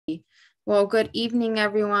Well, good evening,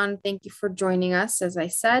 everyone. Thank you for joining us. As I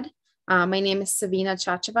said, my name is Savina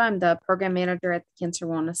Chacheva. I'm the program manager at the Cancer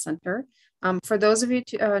Wellness Center. For those of you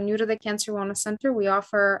new to the Cancer Wellness Center, we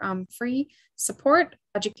offer free support,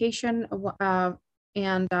 education,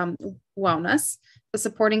 and wellness. The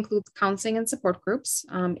support includes counseling and support groups.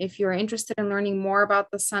 If you're interested in learning more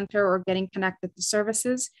about the center or getting connected to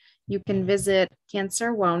services, you can visit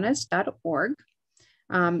cancerwellness.org.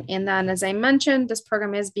 And then, as I mentioned, this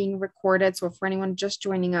program is being recorded. So for anyone just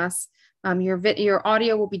joining us, your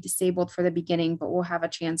audio will be disabled for the beginning, but we'll have a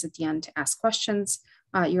chance at the end to ask questions.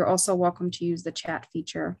 You're also welcome to use the chat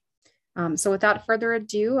feature. So without further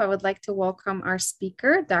ado, I would like to welcome our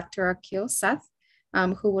speaker, Dr. Akil Seth,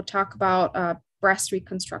 who will talk about breast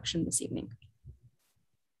reconstruction this evening.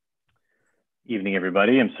 Evening,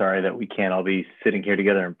 everybody. I'm sorry that we can't all be sitting here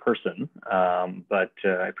together in person, but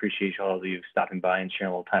I appreciate all of you stopping by and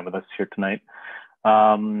sharing a little time with us here tonight.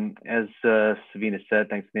 As Savina said,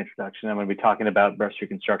 thanks for the introduction. I'm going to be talking about breast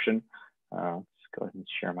reconstruction. Let's go ahead and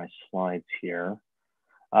share my slides here.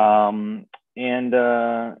 As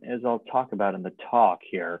I'll talk about in the talk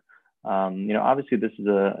here, obviously this is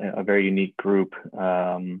a very unique group,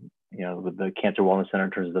 with the Cancer Wellness Center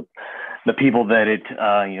in terms of the people that it,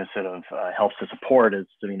 helps to support, as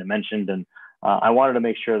Savina mentioned. And I wanted to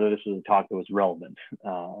make sure that this was a talk that was relevant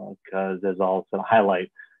because as I'll sort of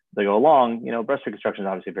highlight as I go along, breast reconstruction is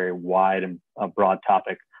obviously a very wide and broad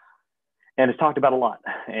topic. And it's talked about a lot.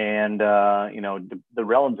 And, the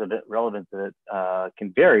relevance of it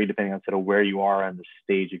can vary depending on sort of where you are on the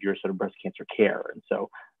stage of your sort of breast cancer care. And so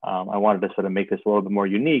I wanted to sort of make this a little bit more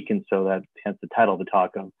unique. And so that hence the title of the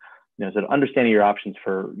talk of, sort of understanding your options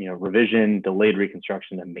for, revision, delayed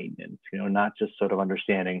reconstruction, and maintenance, not just sort of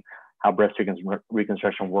understanding how breast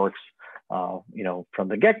reconstruction works, from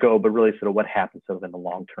the get-go, but really sort of what happens sort of in the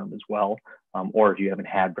long term as well, or if you haven't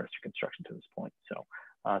had breast reconstruction to this point. So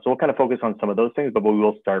we'll kind of focus on some of those things, but we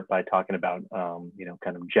will start by talking about,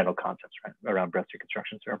 kind of general concepts around breast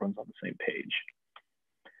reconstruction so everyone's on the same page.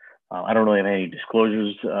 I don't really have any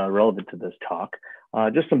disclosures relevant to this talk.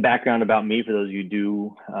 Just some background about me for those of you who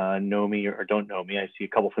do know me or don't know me. I see a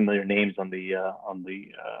couple familiar names on the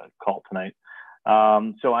call tonight.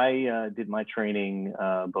 So I did my training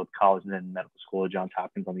both college and then medical school at Johns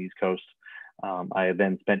Hopkins on the East Coast. I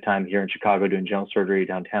then spent time here in Chicago doing general surgery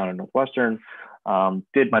downtown in Northwestern.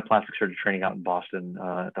 Did my plastic surgery training out in Boston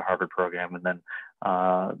at the Harvard program, and then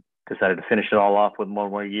decided to finish it all off with one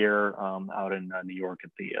more year out in New York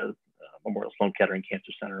at the Memorial Sloan Kettering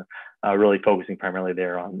Cancer Center, really focusing primarily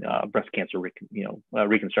there on breast cancer,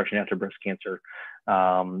 reconstruction after breast cancer,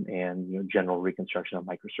 and general reconstruction of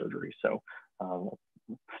microsurgery. So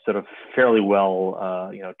sort of fairly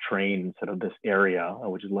well, trained sort of this area,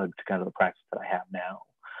 which has led to kind of the practice that I have now.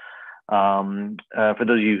 For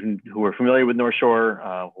those of you who are familiar with North Shore,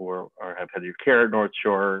 or have had your care at North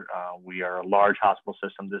Shore, we are a large hospital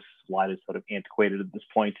system. This slide is sort of antiquated at this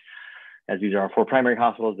point, as these are our 4 primary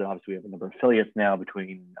hospitals. And obviously we have a number of affiliates now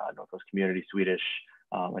between Northwest Community, Swedish,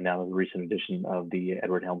 and now the recent addition of the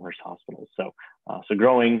Edward Helmhurst Hospital. So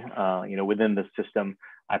growing, within the system,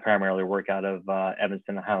 I primarily work out of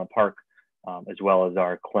Evanston and Highland Park, as well as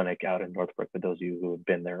our clinic out in Northbrook, for those of you who have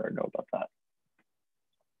been there or know about that.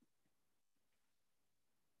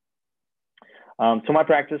 So my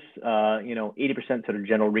practice, 80% sort of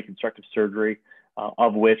general reconstructive surgery,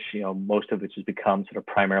 of which, most of which has become sort of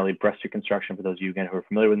primarily breast reconstruction. For those of you, again, who are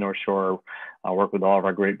familiar with North Shore, I work with all of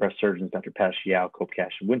our great breast surgeons, Dr. Pashiao,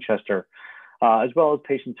 Kopkash, and Winchester, as well as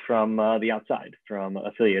patients from the outside, from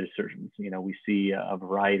affiliated surgeons. We see a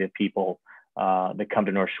variety of people that come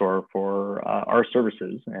to North Shore for our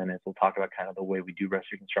services. And as we'll talk about kind of the way we do breast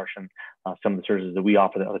reconstruction, some of the services that we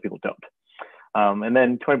offer that other people don't. And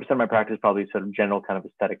then 20% of my practice is probably sort of general kind of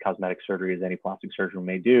aesthetic cosmetic surgery, as any plastic surgeon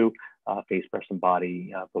may do, face, breast, and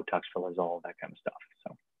body, Botox fillers, all of that kind of stuff.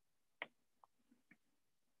 So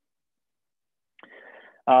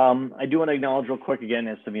I do want to acknowledge real quick, again,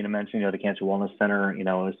 as Savina mentioned, the Cancer Wellness Center,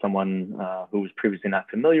 as someone who was previously not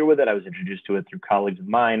familiar with it, I was introduced to it through colleagues of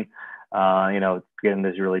mine. Again,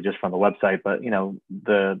 this is really just from the website, but,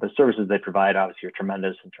 the services they provide obviously are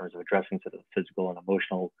tremendous in terms of addressing sort of physical and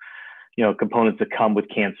emotional components that come with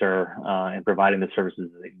cancer, and providing the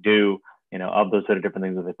services that they do, of those sort of different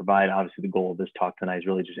things that they provide. Obviously, the goal of this talk tonight is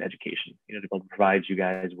really just education, to be able to provide you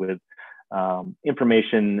guys with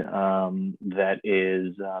information that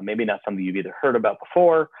is maybe not something you've either heard about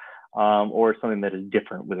before, or something that is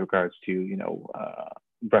different with regards to,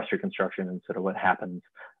 breast reconstruction and sort of what happens,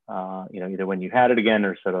 either when you had it again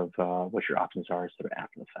or sort of what your options are sort of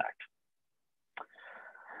after the fact.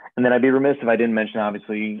 And then I'd be remiss if I didn't mention,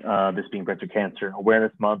 obviously, this being Breast Cancer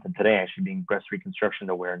Awareness Month, and today actually being Breast Reconstruction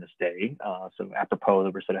Awareness Day. So apropos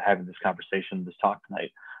that we're sort of having this conversation, this talk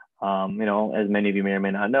tonight. As many of you may or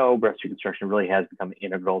may not know, breast reconstruction really has become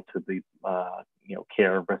integral to the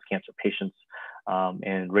care of breast cancer patients,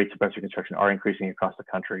 and rates of breast reconstruction are increasing across the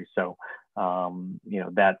country. So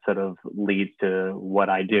that sort of leads to what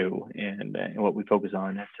I do and what we focus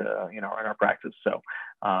on at in our practice. So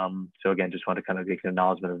again, just want to kind of make an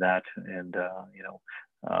acknowledgement of that, and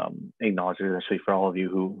acknowledge it especially for all of you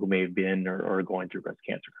who may have been or are going through breast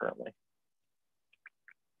cancer currently.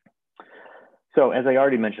 So as I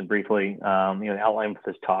already mentioned briefly, the outline for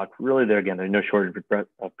this talk, really there's no shortage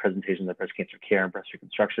of presentations of breast cancer care and breast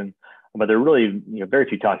reconstruction, but there are really, very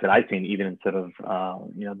few talks that I've seen, even in sort of,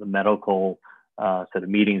 the medical sort of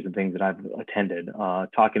meetings and things that I've attended,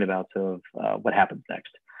 talking about sort of what happens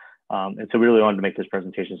next. And so we really wanted to make this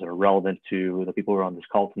presentation sort of relevant to the people who are on this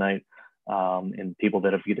call tonight, and people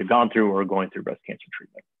that have either gone through or are going through breast cancer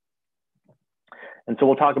treatment. And so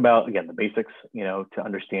we'll talk about, again, the basics, to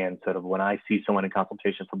understand sort of when I see someone in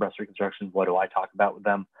consultation for breast reconstruction, what do I talk about with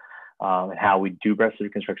them, and how we do breast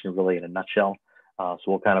reconstruction really in a nutshell. So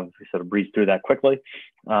we'll kind of sort of breeze through that quickly.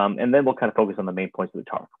 And then we'll kind of focus on the main points of the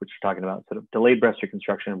talk, which are talking about sort of delayed breast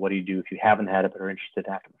reconstruction. What do you do if you haven't had it but are interested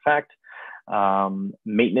after the fact?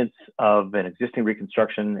 Maintenance of an existing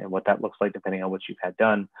reconstruction and what that looks like depending on what you've had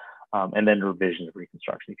done. And then revision of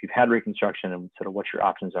reconstruction. If you've had reconstruction, and sort of what your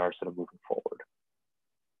options are sort of moving forward.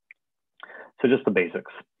 So just the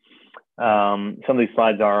basics. Some of these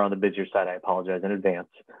slides are on the busier side. I apologize in advance.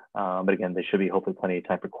 But again, there should be hopefully plenty of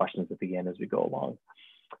time for questions at the end as we go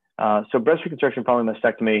along. So breast reconstruction following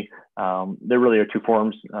mastectomy, there really are two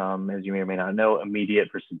forms, as you may or may not know, immediate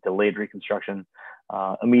versus delayed reconstruction.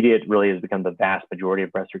 Immediate really has become the vast majority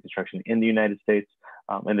of breast reconstruction in the United States.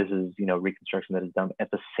 And this is, reconstruction that is done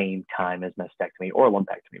at the same time as mastectomy or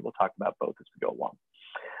lumpectomy. We'll talk about both as we go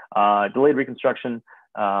along. Delayed reconstruction,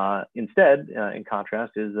 instead, in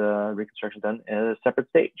contrast, is reconstruction done at a separate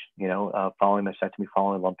stage, following mastectomy,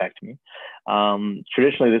 following lumpectomy.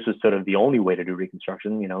 Traditionally, this was sort of the only way to do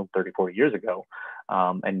reconstruction, 30, 40 years ago.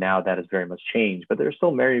 And now that has very much changed, but there's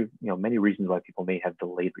still many reasons why people may have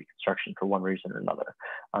delayed reconstruction for one reason or another.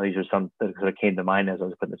 These are some that sort of came to mind as I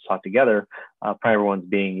was putting this talk together. Primary ones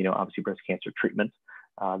being, obviously breast cancer treatment.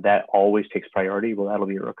 That always takes priority. Well, that'll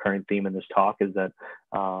be a recurring theme in this talk, is that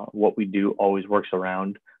what we do always works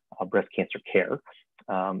around breast cancer care.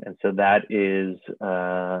 And so that is,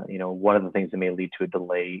 one of the things that may lead to a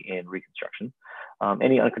delay in reconstruction.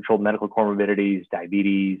 Any uncontrolled medical comorbidities,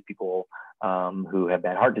 diabetes, people who have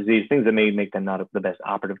bad heart disease, things that may make them not the best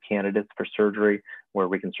operative candidates for surgery, where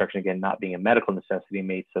reconstruction, again, not being a medical necessity,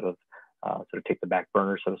 may sort of take the back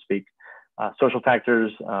burner, so to speak. Social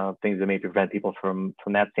factors, things that may prevent people from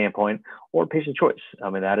that standpoint, or patient choice. I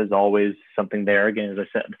mean, that is always something there. Again, as I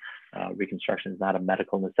said, reconstruction is not a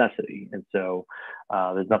medical necessity. And so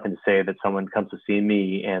there's nothing to say that someone comes to see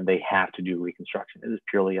me and they have to do reconstruction. It is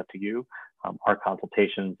purely up to you. Our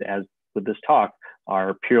consultations, as with this talk,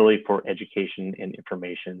 are purely for education and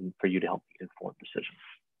information for you to help make informed decisions.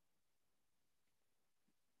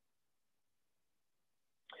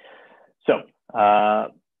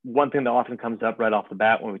 So, one thing that often comes up right off the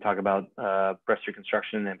bat when we talk about breast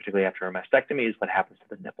reconstruction, and particularly after a mastectomy, is what happens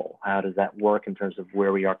to the nipple. How does that work in terms of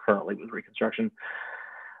where we are currently with reconstruction?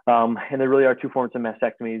 And there really are two forms of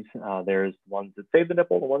mastectomies. There's ones that save the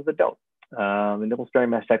nipple, the ones that don't. The nipple-sparing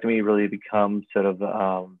mastectomy really becomes sort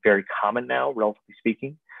of very common now, relatively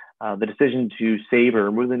speaking. The decision to save or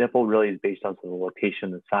remove the nipple really is based on the location,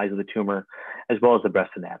 the size of the tumor, as well as the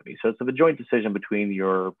breast anatomy. So it's a joint decision between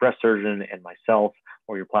your breast surgeon and myself,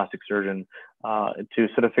 or your plastic surgeon, to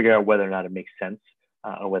sort of figure out whether or not it makes sense,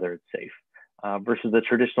 or whether it's safe. Versus the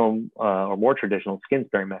traditional or more traditional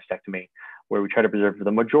skin-sparing mastectomy, where we try to preserve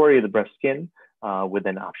the majority of the breast skin with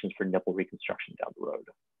then options for nipple reconstruction down the road.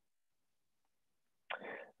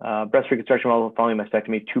 Breast reconstruction while following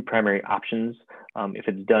mastectomy, two primary options. If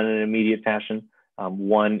it's done in an immediate fashion,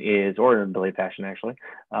 one is, or in a delayed fashion actually,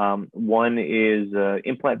 one is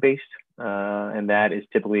implant-based, and that is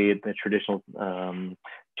typically the traditional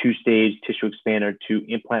two-stage tissue expander to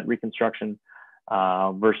implant reconstruction,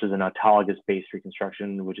 versus an autologous-based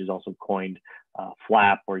reconstruction, which is also coined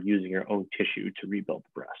flap, or using your own tissue to rebuild the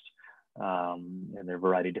breast. And there are a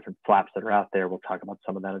variety of different flaps that are out there. We'll talk about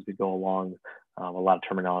some of that as we go along. A lot of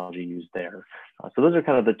terminology used there. So those are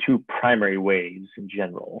kind of the two primary ways in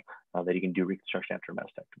general that you can do reconstruction after a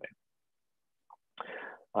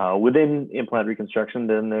mastectomy. Within implant reconstruction,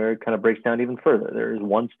 then there kind of breaks down even further. There is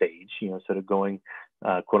one stage, sort of going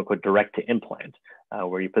quote unquote direct to implant,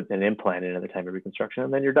 where you put an implant in at the time of reconstruction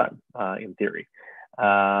and then you're done, in theory.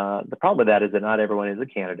 The problem with that is that not everyone is a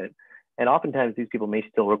candidate. And oftentimes these people may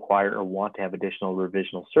still require or want to have additional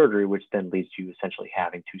revisional surgery, which then leads to you essentially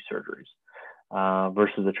having 2 surgeries,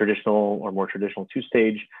 versus a traditional or more traditional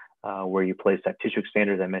 2-stage, where you place that tissue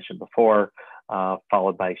expander, as I mentioned before,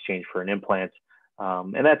 followed by exchange for an implant.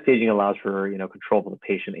 And that staging allows for control for the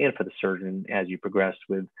patient and for the surgeon as you progress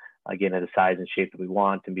with, again, at a size and shape that we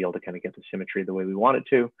want and be able to kind of get the symmetry the way we want it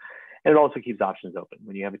to. And it also keeps options open.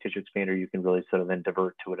 When you have a tissue expander, you can really sort of then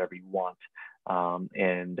divert to whatever you want,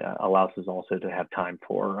 and allows us also to have time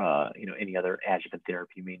for any other adjuvant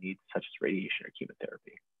therapy you may need, such as radiation or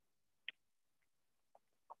chemotherapy.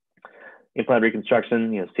 Implant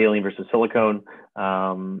reconstruction, saline versus silicone.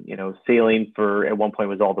 Saline at one point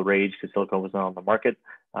was all the rage because silicone was not on the market.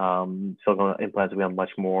 Silicone implants have become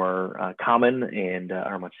much more common and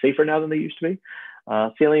are much safer now than they used to be.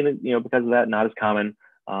 Saline, because of that, not as common.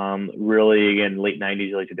 Really, again, late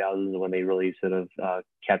 90s, early 2000s when they really sort of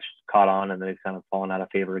caught on, and then they've kind of fallen out of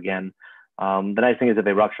favor again. The nice thing is if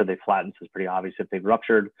they rupture, they flatten, so it's pretty obvious if they've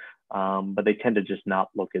ruptured, but they tend to just not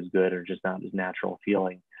look as good or just not as natural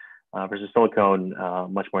feeling. Versus silicone,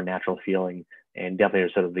 much more natural feeling, and definitely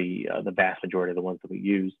are sort of the vast majority of the ones that we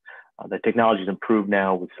use. The technology has improved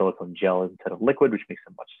now with silicone gel instead of liquid, which makes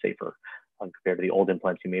them much safer compared to the old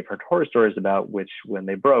implants you may have heard horror stories about, which when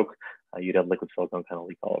they broke, you'd have liquid silicone kind of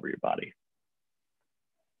leak all over your body.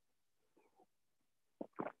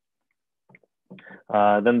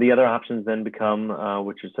 Then the other options then become,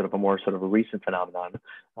 which is sort of a recent phenomenon,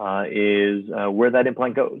 is where that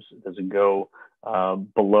implant goes. Does it go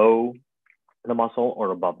below the muscle or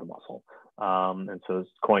above the muscle? And so it's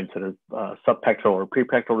coined sort of subpectoral or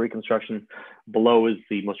prepectoral reconstruction. Below is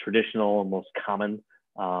the most traditional and most common,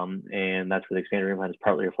 and that's where the expander implant is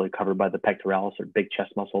partly or fully covered by the pectoralis or big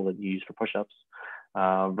chest muscle that you use for push-ups.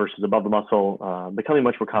 Versus above the muscle, becoming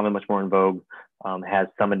much more common, much more in vogue, has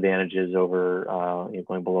some advantages over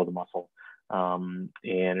going below the muscle. And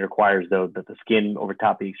it requires, though, that the skin over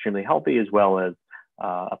top be extremely healthy, as well as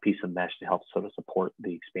a piece of mesh to help sort of support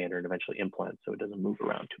the expander and eventually implant so it doesn't move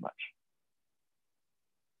around too much.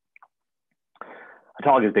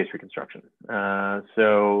 Autologous-based reconstruction.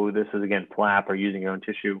 So this is, again, flap or using your own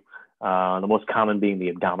tissue. The most common being the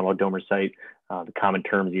abdominal donor site. The common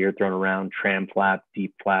terms you hear thrown around: tram flap,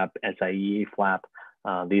 deep flap, SIEA flap.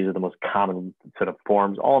 These are the most common sort of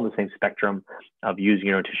forms, all in the same spectrum of using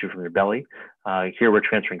your own tissue from your belly. Here we're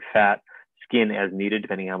transferring fat, skin as needed,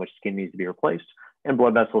 depending on how much skin needs to be replaced, and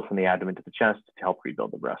blood vessels from the abdomen to the chest to help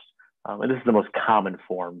rebuild the breast. And this is the most common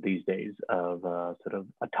form these days of sort of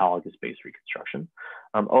autologous-based reconstruction.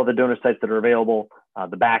 All the donor sites that are available,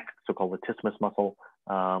 the back, so-called latissimus muscle.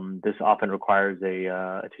 This often requires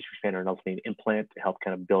a tissue expander and ultimately an implant to help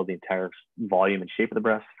kind of build the entire volume and shape of the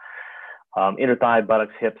breast. Inner thigh,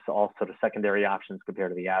 buttocks, hips, all sort of secondary options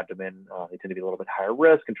compared to the abdomen. They tend to be a little bit higher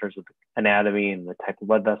risk in terms of the anatomy and the type of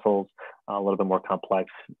blood vessels, a little bit more complex,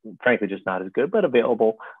 frankly, just not as good, but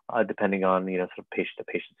available depending on, sort of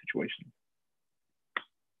patient-to-patient situation.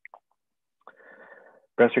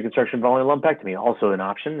 Breast reconstruction following lumpectomy, also an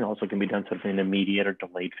option. It also can be done sort of in an immediate or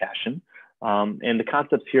delayed fashion. And the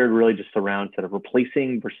concepts here really just around sort of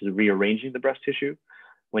replacing versus rearranging the breast tissue.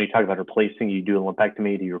 When you talk about replacing, you do a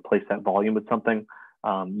lumpectomy, do you replace that volume with something?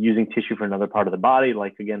 Using tissue from another part of the body,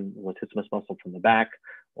 like again, latissimus muscle from the back,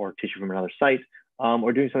 or tissue from another site,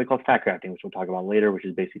 or doing something called fat grafting, which we'll talk about later, which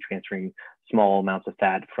is basically transferring small amounts of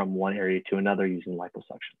fat from one area to another using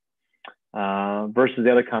liposuction. Versus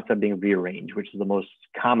the other concept being rearrange, which is the most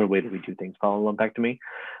common way that we do things following lumpectomy,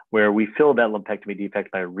 where we fill that lumpectomy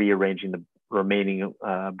defect by rearranging the remaining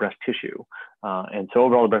breast tissue. And so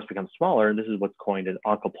overall the breast becomes smaller, and this is what's coined as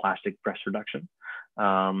oncoplastic breast reduction.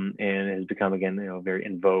 And it has become, again, very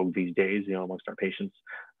in vogue these days, amongst our patients.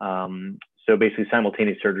 So basically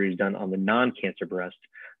simultaneous surgery is done on the non-cancer breast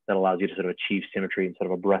that allows you to sort of achieve symmetry and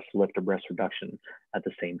sort of a breast lift or breast reduction at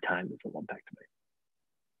the same time as the lumpectomy.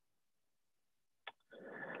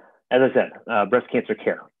 As I said, breast cancer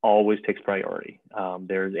care always takes priority.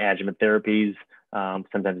 There's adjuvant therapies,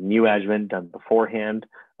 sometimes neoadjuvant done beforehand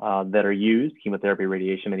that are used, chemotherapy,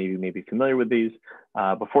 radiation. Many of you may be familiar with these.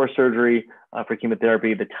 Before surgery for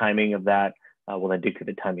chemotherapy, the timing of that will then dictate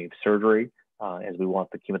the timing of surgery, as we want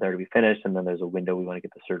the chemotherapy to be finished, and then there's a window we want to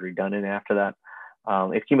get the surgery done in after that.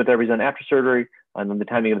 If chemotherapy is done after surgery, and then the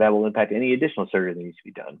timing of that will impact any additional surgery that needs to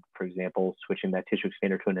be done. For example, switching that tissue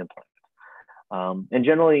expander to an implant. And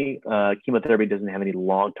generally, chemotherapy doesn't have any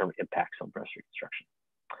long-term impacts on breast reconstruction.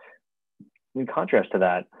 In contrast to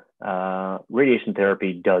that, radiation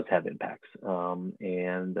therapy does have impacts.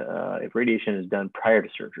 If radiation is done prior to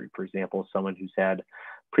surgery, for example, someone who's had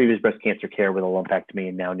previous breast cancer care with a lumpectomy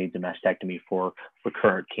and now needs a mastectomy for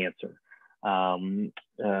recurrent cancer,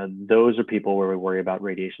 those are people where we worry about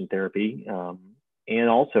radiation therapy. And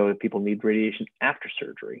also if people need radiation after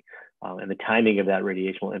surgery, and the timing of that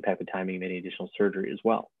radiation will impact the timing of any additional surgery as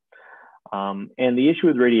well. And the issue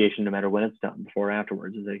with radiation, no matter when it's done, before or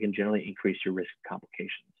afterwards, is that it can generally increase your risk of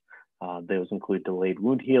complications. Those include delayed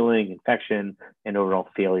wound healing, infection, and overall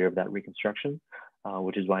failure of that reconstruction,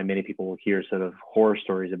 which is why many people will hear sort of horror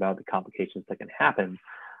stories about the complications that can happen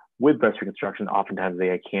with breast reconstruction. Oftentimes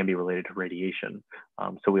they can be related to radiation.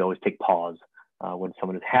 So we always take pause when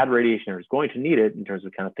someone has had radiation or is going to need it in terms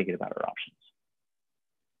of kind of thinking about our options.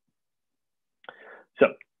 So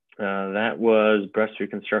that was breast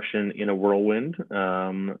reconstruction in a whirlwind,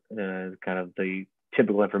 kind of the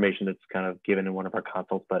typical information that's kind of given in one of our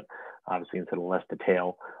consults, but obviously in sort of less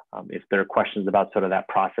detail. If there are questions about sort of that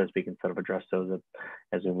process, we can sort of address those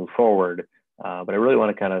as we move forward. But I really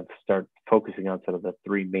want to kind of start focusing on sort of the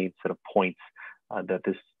three main sort of points that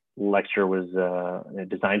this lecture was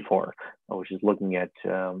designed for, which is looking at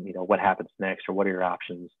what happens next, or what are your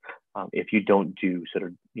options if you don't do sort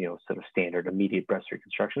of standard immediate breast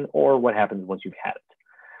reconstruction, or what happens once you've had it.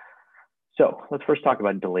 So let's first talk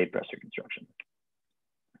about delayed breast reconstruction.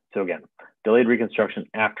 So again, delayed reconstruction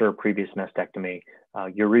after a previous mastectomy,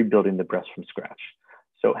 you're rebuilding the breast from scratch.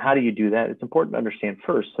 So how do you do that? It's important to understand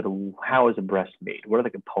first sort of how is a breast made? What are the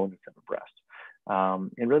components of a breast?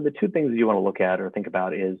 And really the two things that you want to look at or think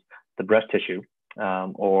about is the breast tissue,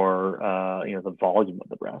 or the volume of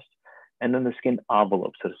the breast, and then the skin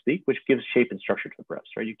envelope, so to speak, which gives shape and structure to the breast,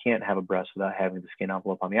 right? You can't have a breast without having the skin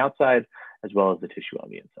envelope on the outside as well as the tissue on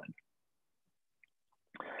the inside.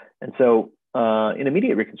 And so in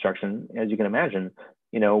immediate reconstruction, as you can imagine,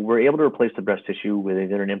 we're able to replace the breast tissue with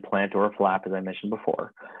either an implant or a flap, as I mentioned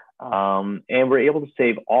before. And we're able to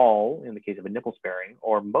save all, in the case of a nipple sparing,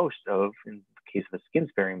 or most of, in the case of a skin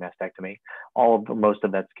sparing mastectomy, most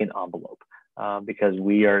of that skin envelope, because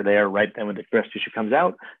they are right then when the breast tissue comes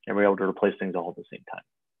out, and we're able to replace things all at the same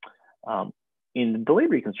time. In delayed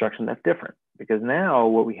reconstruction, that's different, because now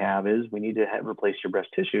what we have is we need to replace your breast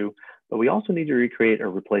tissue, but we also need to recreate or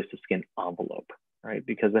replace the skin envelope, right?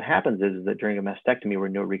 Because what happens is that during a mastectomy where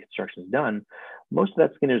no reconstruction is done, most of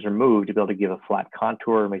that skin is removed to be able to give a flat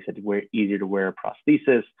contour. It makes it easier to wear a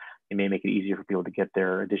prosthesis. It may make it easier for people to get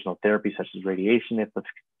their additional therapy, such as radiation, if the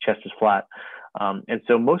chest is flat. And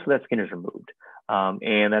so most of that skin is removed.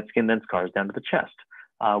 And that skin then scars down to the chest,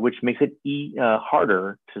 which makes it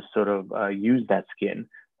harder to sort of use that skin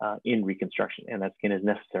in reconstruction. And that skin is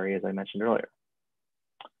necessary, as I mentioned earlier.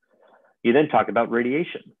 You then talk about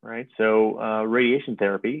radiation, right? So radiation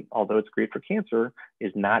therapy, although it's great for cancer,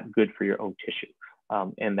 is not good for your own tissue.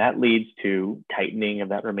 And that leads to tightening of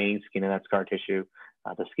that remaining skin and that scar tissue.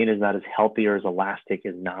 The skin is not as healthy or as elastic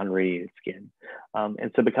as non-radiated skin.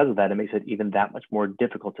 And so because of that, it makes it even that much more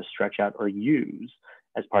difficult to stretch out or use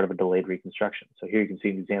as part of a delayed reconstruction. So here you can see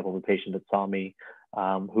an example of a patient that saw me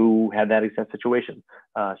who had that exact situation.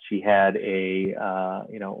 She had a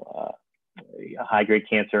high-grade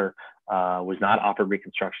cancer, was not offered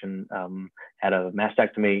reconstruction, had a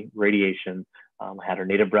mastectomy, radiation, had her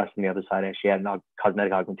native breast on the other side, and she had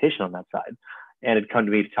cosmetic augmentation on that side, and had come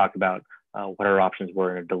to me to talk about what our options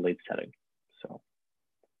were in a delayed setting.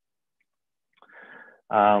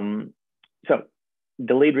 So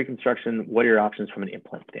delayed reconstruction, what are your options from an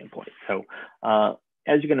implant standpoint? So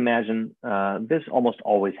as you can imagine, this almost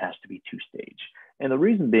always has to be two-stage. And the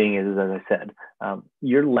reason being is, as I said,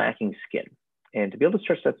 you're lacking skin. And to be able to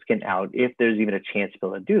stretch that skin out, if there's even a chance to be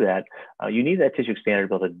able to do that, you need that tissue expander to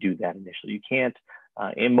be able to do that initially. You can't,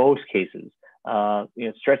 in most cases,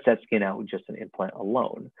 stretch that skin out with just an implant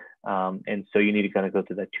alone. And so you need to kind of go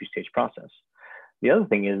through that two-stage process. The other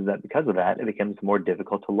thing is that because of that, it becomes more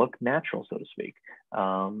difficult to look natural, so to speak.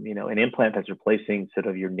 An implant that's replacing sort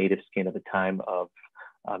of your native skin at the time of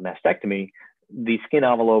mastectomy, the skin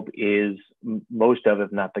envelope is most of,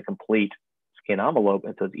 if not the complete skin envelope,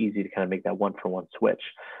 and so it's easy to kind of make that one-for-one switch.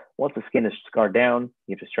 Once the skin is scarred down,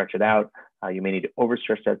 you have to stretch it out. You may need to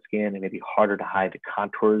overstretch that skin. It may be harder to hide the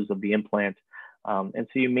contours of the implant. And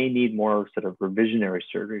so you may need more sort of revisionary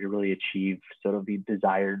surgery to really achieve sort of the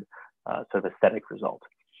desired sort of aesthetic result.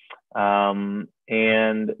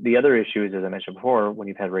 And the other issue is, as I mentioned before, when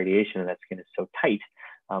you've had radiation and that skin is so tight,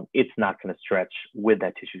 it's not going to stretch with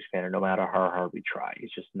that tissue expander no matter how hard we try.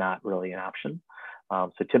 It's just not really an option.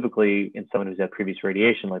 So typically in someone who's had previous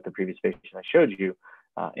radiation, like the previous patient I showed you,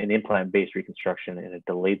 an implant-based reconstruction in a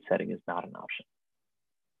delayed setting is not an option.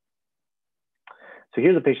 So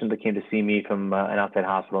here's a patient that came to see me from an outside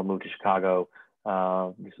hospital, moved to Chicago.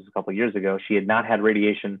 This was a couple of years ago. She had not had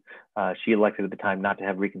radiation. She elected at the time not to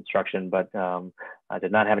have reconstruction, but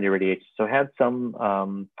did not have any radiation. So had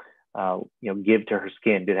some, give to her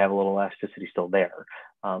skin, did have a little elasticity still there,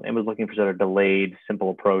 and was looking for sort of delayed,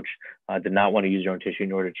 simple approach. Did not want to use her own tissue,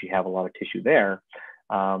 nor did she have a lot of tissue there.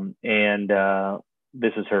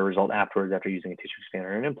 This is her result afterwards after using a tissue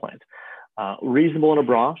expander and an implant. Reasonable in a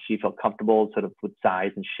bra. She felt comfortable sort of with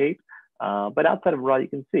size and shape. But outside of a bra,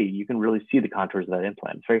 you can really see the contours of that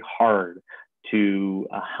implant. It's very hard to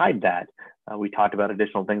hide that. We talked about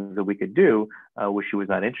additional things that we could do, which she was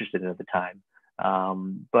not interested in at the time.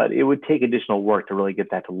 But it would take additional work to really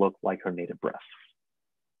get that to look like her native breast.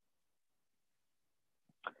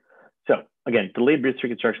 So again, delayed breast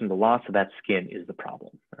reconstruction, the loss of that skin is the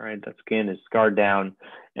problem. All right, that skin is scarred down.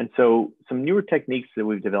 And so some newer techniques that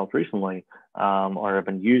we've developed recently or have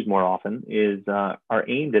been used more often are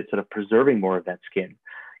aimed at sort of preserving more of that skin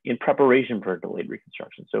in preparation for a delayed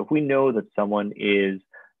reconstruction. So if we know that someone is,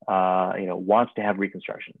 wants to have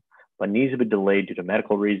reconstruction, but needs to be delayed due to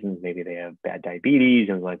medical reasons, maybe they have bad diabetes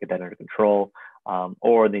and we want to get that under control,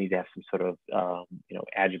 or they need to have some sort of,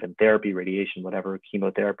 adjuvant therapy, radiation, whatever,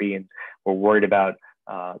 chemotherapy, and we're worried about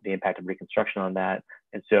the impact of reconstruction on that.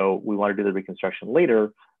 And so we want to do the reconstruction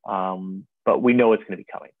later, but we know it's going to be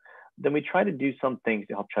coming. Then we try to do some things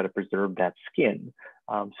to help try to preserve that skin.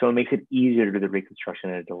 So it makes it easier to do the reconstruction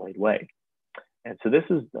in a delayed way. And so this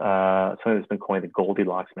is something that's been coined the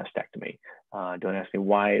Goldilocks mastectomy. Don't ask me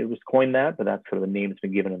why it was coined that, but that's sort of the name that's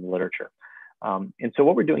been given in the literature. And so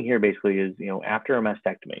what we're doing here basically is, after a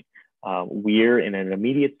mastectomy, we're in an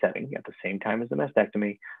immediate setting at the same time as the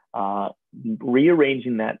mastectomy,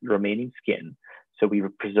 rearranging that remaining skin so we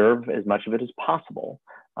preserve as much of it as possible,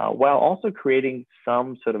 while also creating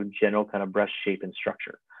some sort of general kind of breast shape and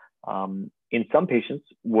structure. In some patients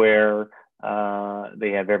where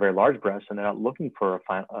they have very, very large breasts and they're not looking for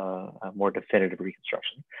a more definitive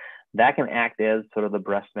reconstruction, that can act as sort of the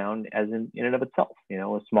breast mound as in and of itself,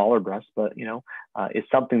 a smaller breast, but, is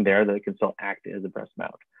something there that can still act as a breast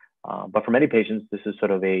mound. But for many patients, this is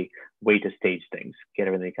sort of a way to stage things, get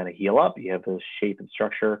everything kind of heal up. You have this shape and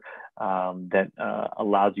structure that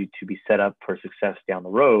allows you to be set up for success down the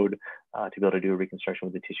road to be able to do a reconstruction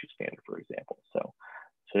with a tissue expander, for example. So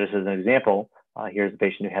this is an example. Here's a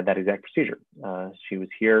patient who had that exact procedure. She was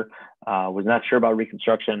here, was not sure about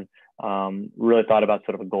reconstruction, really thought about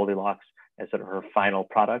sort of a Goldilocks as sort of her final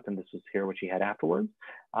product, and this was here what she had afterwards.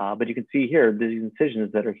 But you can see here, these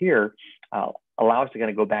incisions that are here allow us to kind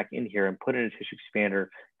of go back in here and put in a tissue expander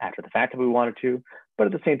after the fact if we wanted to. But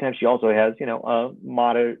at the same time, she also has, a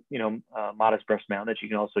modest breast mound that she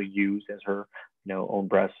can also use as her, own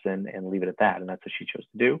breasts and leave it at that. And that's what she chose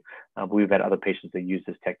to do. But we've had other patients that use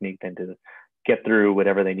this technique then to get through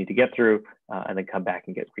whatever they need to get through and then come back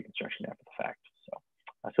and get reconstruction after the fact.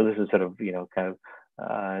 So this is sort of, kind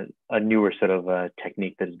of a newer sort of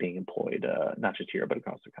technique that is being employed, not just here, but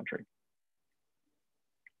across the country.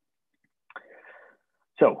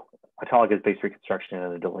 So autologous-based reconstruction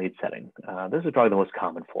in a delayed setting. This is probably the most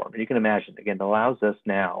common form. And you can imagine, again, it allows us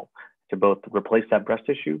now to both replace that breast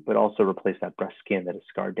tissue, but also replace that breast skin that is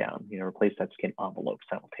scarred down, replace that skin envelope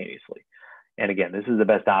simultaneously. And again, this is the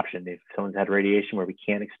best option. If someone's had radiation where we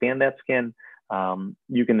can't expand that skin,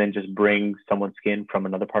 you can then just bring someone's skin from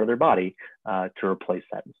another part of their body to replace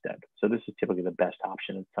that instead. So this is typically the best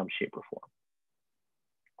option in some shape or form.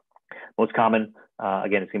 Most common,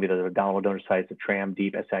 again, it's going to be the abdominal donor sites, the TRAM,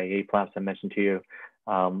 DEEP, SIA flaps I mentioned to you.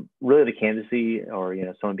 Really the candidacy or,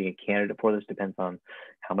 someone being a candidate for this depends on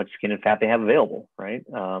how much skin and fat they have available, right?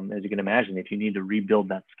 As you can imagine, if you need to rebuild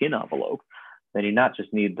that skin envelope, then you not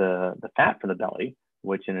just need the fat from the belly,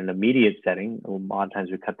 which in an immediate setting, a lot of times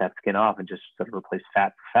we cut that skin off and just sort of replace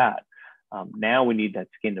fat for fat. Now we need that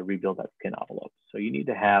skin to rebuild that skin envelope. So you need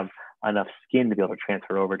to have enough skin to be able to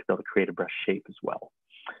transfer over to be able to create a breast shape as well.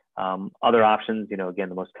 Other options, again,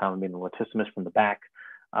 the most common being the latissimus from the back.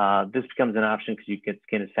 This becomes an option because you get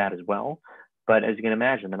skin and fat as well. But as you can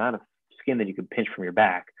imagine, the amount of skin that you can pinch from your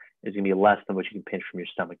back is going to be less than what you can pinch from your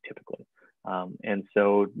stomach typically. And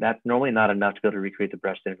so that's normally not enough to be able to recreate the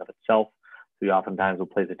breast in and of itself. So you oftentimes will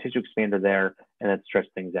place a tissue expander there and then stretch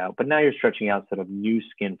things out. But now you're stretching out sort of new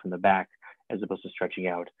skin from the back as opposed to stretching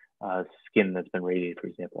out skin that's been radiated, for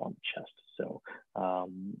example, on the chest. So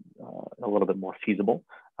a little bit more feasible.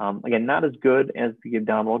 Again, not as good as the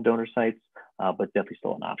abdominal donor sites, but definitely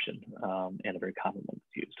still an option and a very common one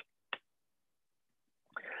that's used.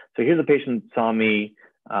 So here's a patient that saw me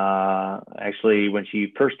actually when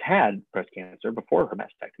she first had breast cancer before her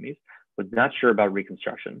mastectomies. was not sure about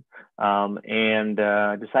reconstruction, and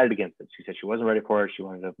decided against it. She said she wasn't ready for it. She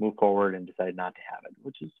wanted to move forward and decided not to have it,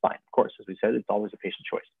 which is fine. Of course, as we said, it's always a patient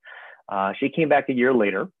choice. She came back a year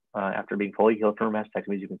later after being fully healed from her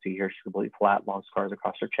mastectomy. As you can see here, she's completely flat, long scars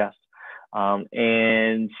across her chest.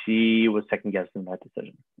 And she was second guessing that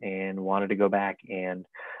decision and wanted to go back and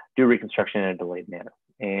do reconstruction in a delayed manner.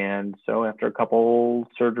 And so after a couple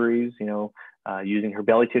surgeries, using her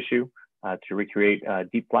belly tissue to recreate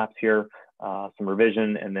deep flaps here, some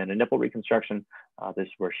revision, and then a nipple reconstruction, this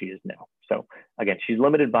is where she is now. So again, she's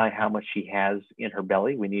limited by how much she has in her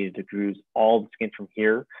belly. We needed to bruise all the skin from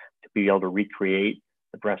here to be able to recreate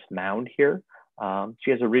the breast mound here.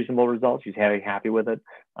 She has a reasonable result. She's very happy with it.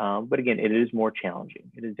 But again, it is more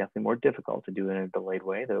challenging. It is definitely more difficult to do in a delayed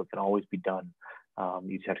way, though it can always be done.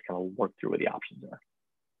 You just have to kind of work through what the options are.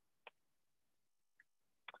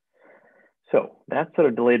 So that's sort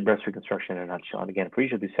of delayed breast reconstruction in a nutshell. And again, for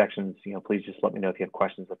each of these sections, please just let me know if you have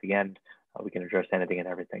questions at the end. We can address anything and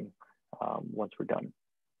everything once we're done.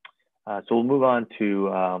 So we'll move on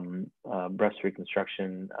to breast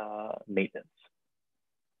reconstruction maintenance.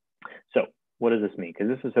 So what does this mean? Because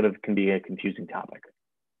this is can be a confusing topic.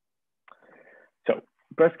 So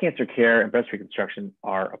breast cancer care and breast reconstruction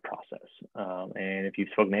are a process. And if you've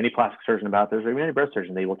spoken to any plastic surgeon about this, or even any breast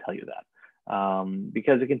surgeon, they will tell you that.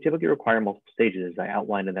 Because it can typically require multiple stages, as I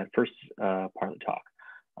outlined in that first part of the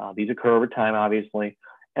talk. These occur over time, obviously.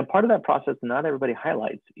 And part of that process, not everybody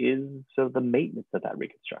highlights, is sort of the maintenance of that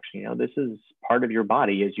reconstruction. This is part of your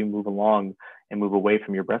body as you move along and move away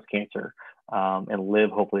from your breast cancer and live,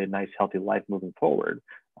 hopefully, a nice, healthy life moving forward.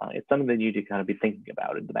 It's something that you need to kind of be thinking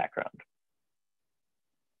about in the background.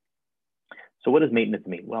 So what does maintenance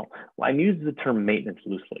mean? Well, I'm using the term maintenance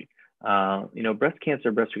loosely. Breast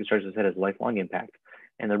cancer, breast reconstruction, as I said, has lifelong impact.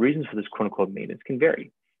 And the reasons for this quote unquote maintenance can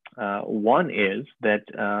vary. One is that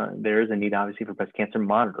there is a need, obviously, for breast cancer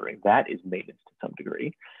monitoring. That is maintenance to some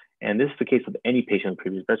degree. And this is the case with any patient with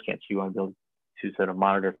previous breast cancer. You want to be able to sort of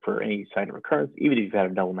monitor for any site of recurrence, even if you've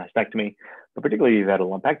had a double mastectomy. But particularly if you've had a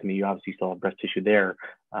lumpectomy, you obviously still have breast tissue there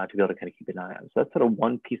to be able to kind of keep an eye on. So that's sort of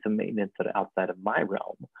one piece of maintenance sort of outside of my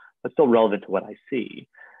realm, but still relevant to what I see.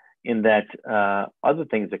 In that other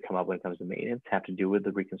things that come up when it comes to maintenance have to do with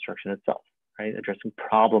the reconstruction itself, right? Addressing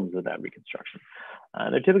problems with that reconstruction.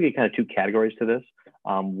 There are typically kind of two categories to this.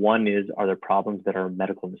 One is, are there problems that are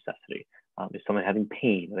medical necessity? Is someone having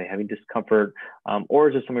pain? Are they having discomfort? Or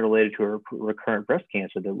is there something related to a recurrent breast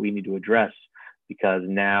cancer that we need to address because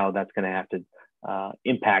now that's going to have to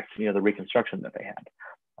impact the reconstruction that they had?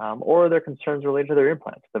 Or are there concerns related to their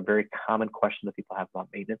implants? It's a very common question that people have about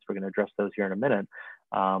maintenance. We're going to address those here in a minute.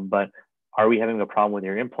 But are we having a problem with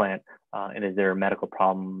your implant? And is there a medical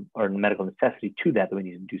problem or medical necessity to that we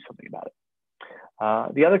need to do something about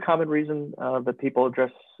it? The other common reason that people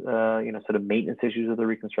address, sort of maintenance issues of the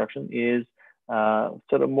reconstruction is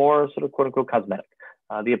sort of more sort of quote unquote cosmetic.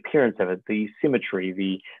 The appearance of it, the symmetry,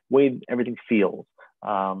 the way everything feels.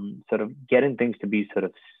 Sort of getting things to be sort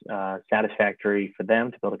of satisfactory for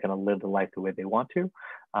them to be able to kind of live the life the way they want to,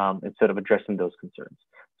 and sort of addressing those concerns.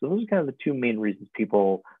 So those are kind of the two main reasons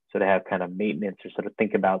people sort of have kind of maintenance or sort of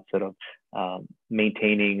think about sort of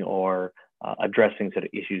maintaining or addressing sort of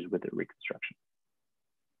issues with the reconstruction.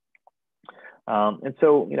 And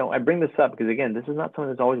so, I bring this up because, again, this is not something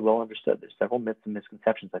that's always well understood. There's several myths and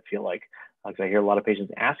misconceptions, I feel like, because I hear a lot of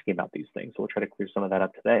patients asking about these things. So we'll try to clear some of that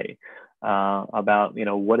up today about,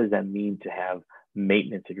 what does that mean to have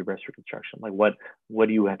maintenance of your breast reconstruction? Like what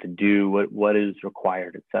do you have to do? What is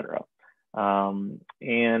required, et cetera?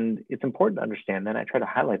 And it's important to understand that. I try to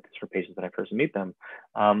highlight this for patients when I first meet them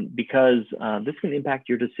because this can impact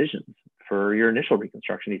your decisions for your initial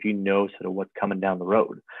reconstruction if you know sort of what's coming down the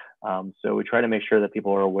road. So we try to make sure that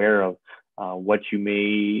people are aware of what you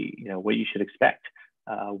may, what you should expect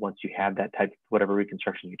once you have that type of whatever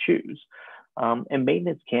reconstruction you choose. And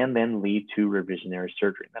maintenance can then lead to revisionary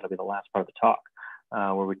surgery. That'll be the last part of the talk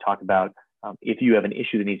where we talk about if you have an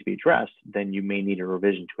issue that needs to be addressed, then you may need a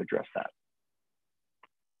revision to address that.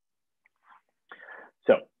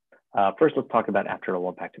 So first, let's talk about after a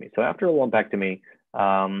lumpectomy. So after a lumpectomy,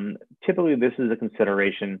 typically this is a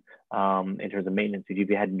consideration in terms of maintenance if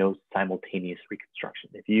you had no simultaneous reconstruction.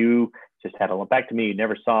 If you just had a lumpectomy, you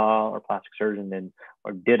never saw a plastic surgeon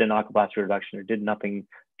or did an occiplastic reduction or did nothing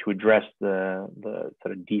to address the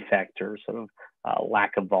sort of defect or sort of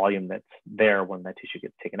lack of volume that's there when that tissue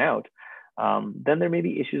gets taken out, then there may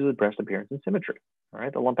be issues with breast appearance and symmetry. All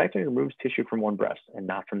right, the lumpectomy removes tissue from one breast and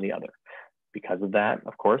not from the other. Because of that,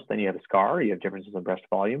 of course, then you have a scar, you have differences in breast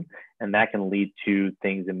volume, and that can lead to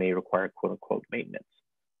things that may require quote unquote maintenance.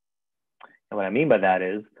 And what I mean by that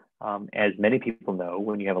is As many people know,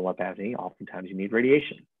 when you have a lumpectomy, oftentimes you need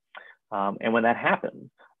radiation. And when that happens,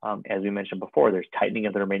 as we mentioned before, there's tightening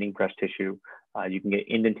of the remaining breast tissue. You can get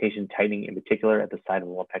indentation tightening, in particular at the site of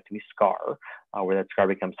the lumpectomy scar, where that scar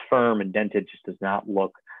becomes firm and dented, just does not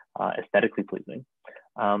look aesthetically pleasing.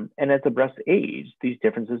 And as the breasts age, these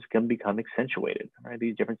differences can become accentuated, right?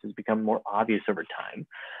 These differences become more obvious over time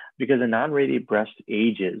because a non-radiated breast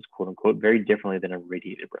ages, quote unquote, very differently than a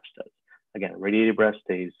radiated breast does. Again, a radiated breast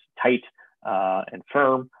stays tight and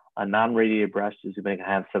firm. A non-radiated breast is going to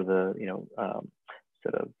have sort of the,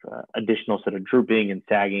 additional sort of drooping and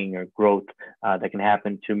sagging or growth that can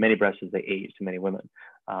happen to many breasts as they age, to many women.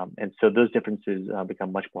 And so those differences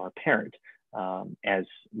become much more apparent as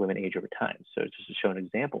women age over time. So just to show an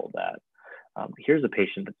example of that, here's a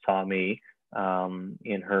patient that saw me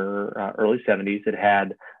in her early 70s that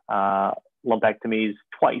had lumpectomies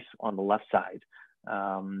twice on the left side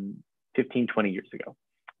 15, 20 years ago.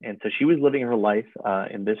 And so she was living her life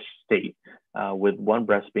in this state with one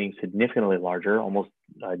breast being significantly larger, almost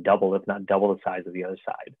double, if not double the size of the other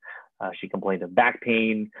side. She complained of back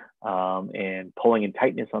pain and pulling and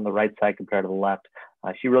tightness on the right side compared to the left.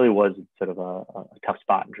 She really was sort of a tough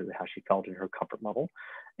spot in terms of how she felt in her comfort level.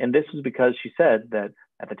 And this was because she said that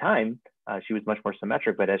at the time, she was much more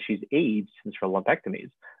symmetric, but as she's aged since her lumpectomies,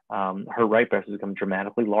 her right breast has become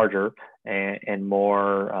dramatically larger and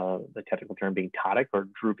more, the technical term being ptotic or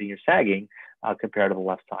drooping or sagging compared to the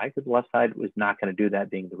left side, because the left side was not going to do that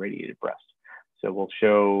being the radiated breast. So we'll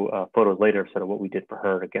show photos later of sort of what we did for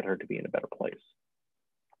her to get her to be in a better place.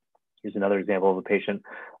 Here's another example of a patient,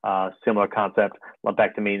 similar concept,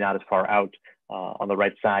 lumpectomy not as far out. On the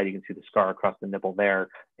right side, you can see the scar across the nipple there,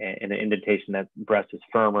 and an indentation that breast is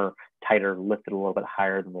firmer, tighter, lifted a little bit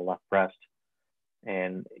higher than the left breast.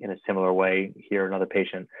 And in a similar way, here another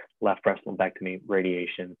patient, left breast lumpectomy,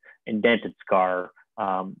 radiation, indented scar.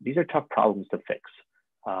 These are tough problems to fix,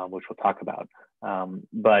 which we'll talk about.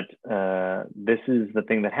 But this is the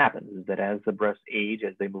thing that happens, is that as the breasts age,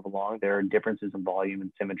 as they move along, there are differences in volume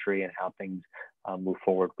and symmetry and how things move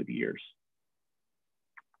forward with years.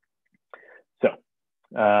 So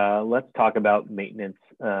let's talk about maintenance.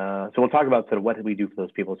 So we'll talk about sort of what did we do for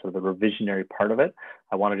those people, sort of the revisionary part of it.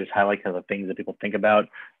 I want to just highlight kind of the things that people think about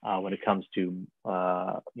when it comes to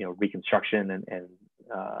reconstruction and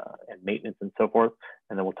maintenance and so forth.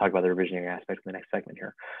 And then we'll talk about the revisionary aspect in the next segment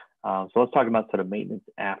here. So let's talk about sort of maintenance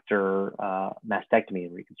after mastectomy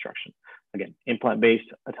and reconstruction. Again,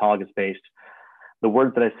 implant-based, autologous-based. The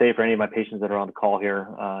words that I say for any of my patients that are on the call here,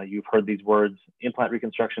 you've heard these words: implant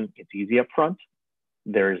reconstruction, it's easy up front.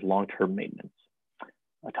 There is long-term maintenance.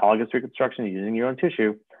 Autologous reconstruction using your own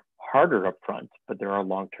tissue, harder up front, but there are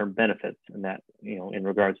long-term benefits in that, in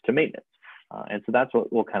regards to maintenance. And so that's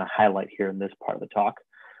what we'll kind of highlight here in this part of the talk,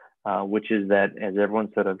 which is that as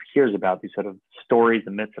everyone sort of hears about these sort of stories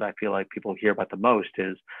and myths that I feel like people hear about the most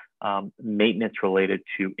is maintenance related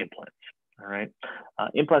to implants. All right.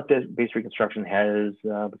 Implant-based reconstruction has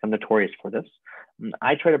become notorious for this.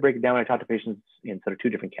 I try to break it down when I talk to patients in sort of two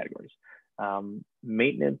different categories.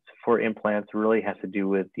 Maintenance for implants really has to do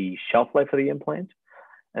with the shelf life of the implant,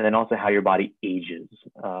 and then also how your body ages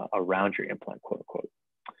around your implant, quote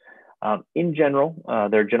unquote. In general,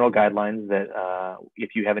 there are general guidelines that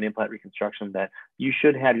if you have an implant reconstruction, that you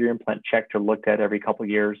should have your implant checked or looked at every couple of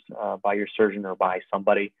years by your surgeon or by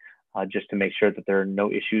somebody, just to make sure that there are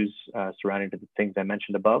no issues surrounding the things I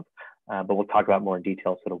mentioned above. But we'll talk about more in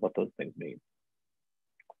detail sort of what those things mean.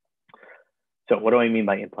 So what do I mean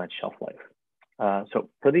by implant shelf life? So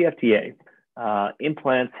for the FDA,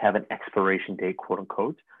 implants have an expiration date, quote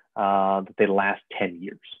unquote, that they last 10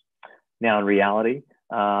 years. Now, in reality,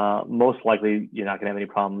 most likely you're not going to have any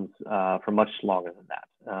problems for much longer than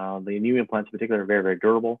that. The new implants in particular are very, very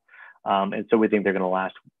durable. And so we think they're going to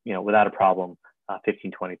last, without a problem,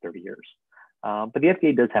 15, 20, 30 years. But the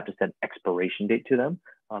FDA does have to set an expiration date to them.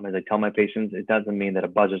 As I tell my patients, it doesn't mean that a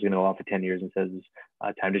buzzer is going to go off for 10 years and says,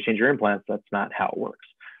 time to change your implants. That's not how it works.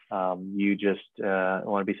 You just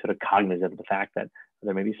want to be sort of cognizant of the fact that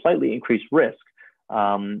there may be slightly increased risk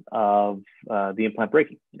of the implant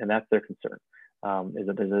breaking. And that's their concern, is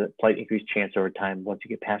that there's a slight increased chance over time once you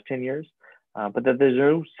get past 10 years, but that there's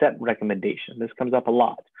no set recommendation. This comes up a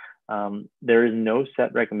lot. There is no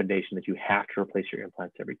set recommendation that you have to replace your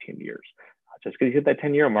implants every 10 years. Just because you hit that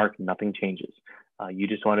 10-year mark, nothing changes. You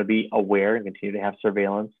just want to be aware and continue to have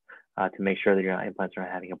surveillance to make sure that your implants are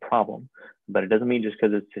not having a problem. But it doesn't mean just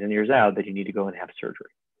because it's 10 years out that you need to go and have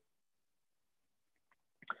surgery.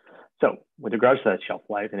 So with regards to that shelf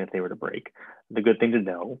life, and if they were to break, the good thing to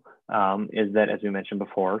know is that, as we mentioned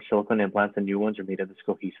before, silicone implants and new ones are made of this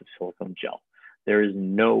cohesive silicone gel. There is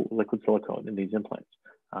no liquid silicone in these implants.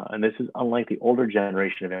 And this is unlike the older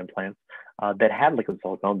generation of implants that had liquid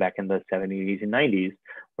silicone back in the 70s and 90s,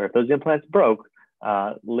 where if those implants broke,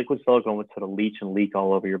 liquid silicone would sort of leach and leak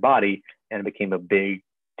all over your body, and it became a big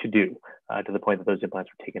to-do to the point that those implants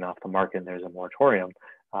were taken off the market and there's a moratorium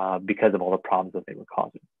because of all the problems that they were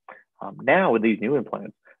causing. Now with these new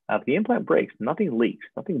implants, if the implant breaks, nothing leaks,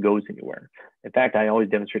 nothing goes anywhere. In fact, I always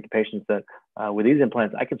demonstrate to patients that with these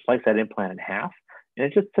implants, I can slice that implant in half and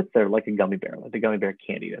it just sits there like a gummy bear, like the gummy bear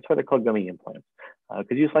candy. That's why they're called gummy implants.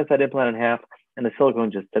 Because you slice that implant in half and the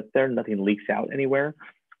silicone just sits there, nothing leaks out anywhere.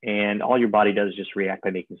 And all your body does is just react by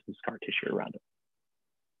making some scar tissue around it.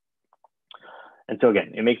 And so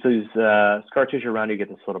again, it makes those scar tissue around you get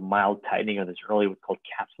this sort of mild tightening or this early what's called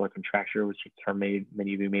capsular contracture, which is a term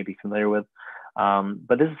many of you may be familiar with.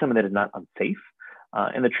 But this is something that is not unsafe.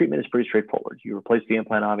 And the treatment is pretty straightforward. You replace the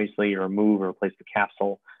implant, obviously, you remove or replace the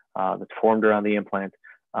capsule that's formed around the implant,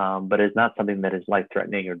 but it's not something that is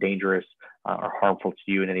life-threatening or dangerous or harmful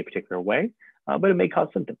to you in any particular way. But it may cause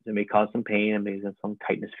symptoms. It may cause some pain, it may cause some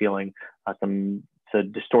tightness feeling, some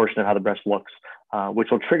distortion of how the breast looks, which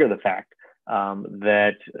will trigger the fact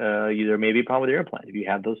that there may be a problem with your implant if you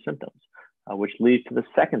have those symptoms, which leads to the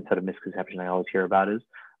second set of misconceptions I always hear about is,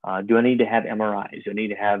 do I need to have MRIs? Do I need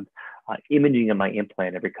to have imaging of my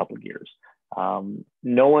implant every couple of years?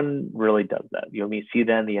 No one really does that. You only see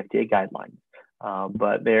that in the FDA guidelines.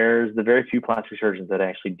 But there's the very few plastic surgeons that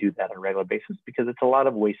actually do that on a regular basis because it's a lot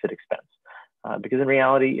of wasted expense. Because in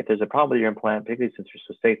reality, if there's a problem with your implant, particularly since you're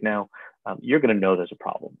so safe now, you're going to know there's a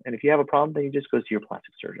problem. And if you have a problem, then you just go see your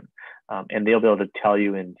plastic surgeon. And they'll be able to tell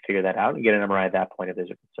you and figure that out and get an MRI at that point if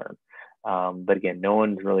there's a concern. But again, no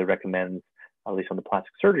one really recommends, at least on the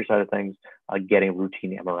plastic surgery side of things, getting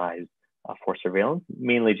routine MRIs for surveillance,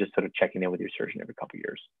 mainly just sort of checking in with your surgeon every couple of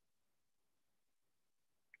years.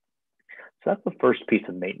 So that's the first piece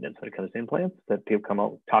of maintenance when it comes to implants that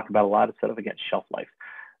people talk about a lot instead of, again, shelf life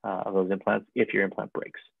of those implants if your implant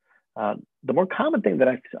breaks. The more common thing that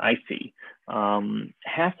I see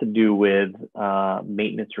has to do with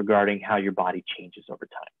maintenance regarding how your body changes over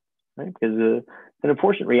time, right? Because it's an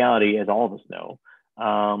unfortunate reality, as all of us know,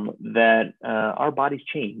 that our bodies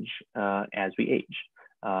change as we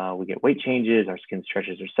age. We get weight changes, our skin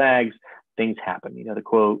stretches or sags, things happen. You know, the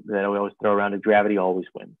quote that we always throw around is gravity always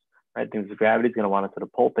wins. Right? Gravity is going to want to sort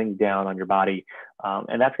of pull things down on your body,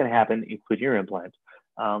 and that's going to happen, including your implant.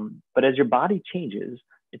 But as your body changes,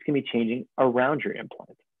 it's going to be changing around your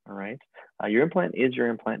implant. All right, your implant is your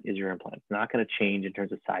implant is your implant. It's not going to change in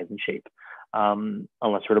terms of size and shape,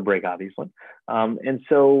 unless we're to break, obviously. And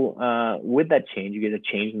so, with that change, you get a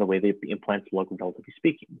change in the way the implants look, relatively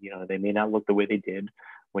speaking. You know, they may not look the way they did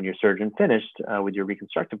when your surgeon finished with your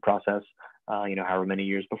reconstructive process. However many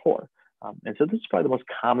years before. And so this is probably the most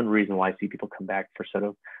common reason why I see people come back for sort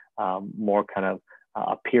of more kind of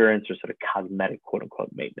appearance or sort of cosmetic, quote unquote,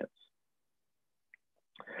 maintenance.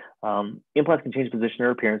 Implants can change position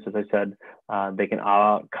or appearance, as I said. They can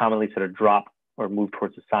commonly sort of drop or move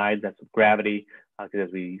towards the sides. That's with gravity, because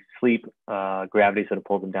as we sleep, gravity sort of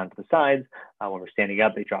pulls them down to the sides. When we're standing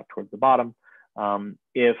up, they drop towards the bottom.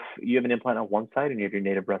 If you have an implant on one side and you have your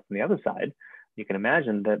native breast on the other side, you can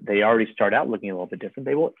imagine that they already start out looking a little bit different.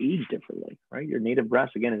 They will age differently, right? Your native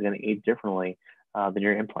breast, again, is going to age differently than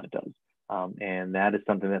your implant does. And that is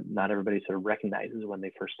something that not everybody sort of recognizes when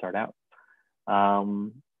they first start out.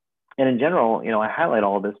 And in general, I highlight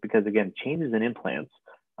all of this because, again, changes in implants,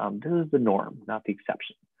 this is the norm, not the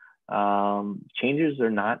exception. Changes are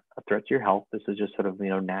not a threat to your health. This is just sort of,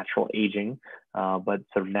 natural aging, but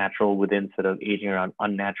sort of natural within sort of aging around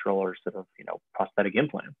unnatural or sort of, prosthetic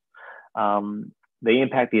implants. They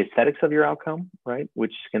impact the aesthetics of your outcome, right?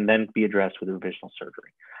 Which can then be addressed with revisional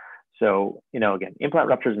surgery. So, again, implant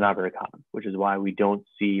ruptures are not very common, which is why we don't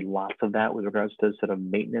see lots of that with regards to sort of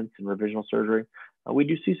maintenance and revisional surgery. We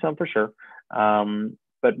do see some for sure.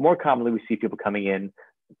 But more commonly, we see people coming in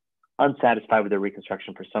unsatisfied with their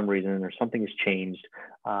reconstruction for some reason, or something has changed,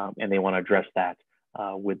 and they want to address that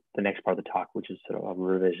with the next part of the talk, which is sort of a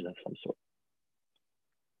revision of some sort.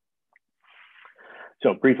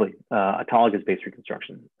 So briefly, autologous-based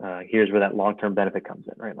reconstruction. Here's where that long-term benefit comes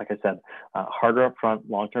in, right? Like I said, harder upfront,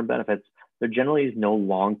 long-term benefits. There generally is no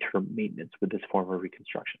long-term maintenance with this form of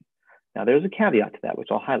reconstruction. Now, there's a caveat to that, which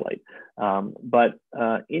I'll highlight. But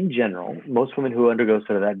in general, most women who undergo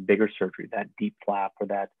sort of that bigger surgery, that deep flap or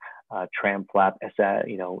that tram flap,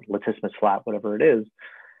 latissimus flap, whatever it is,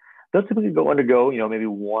 they'll typically undergo, maybe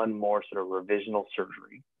one more sort of revisional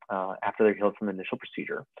surgery after they're healed from the initial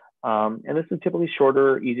procedure. And this is typically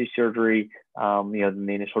shorter, easy surgery, than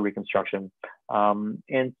the initial reconstruction.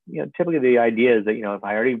 And, typically the idea is that, if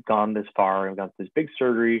I already gone this far and gone through this big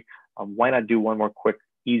surgery, why not do one more quick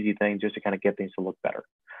easy thing just to kind of get things to look better.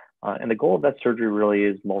 And the goal of that surgery really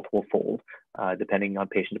is multiple fold, depending on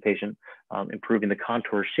patient to patient, improving the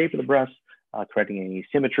contour shape of the breast, correcting any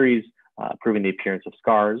asymmetries, improving the appearance of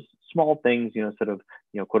scars, small things, sort of,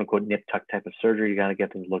 quote unquote, nip tuck type of surgery. You got to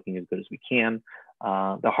get things looking as good as we can.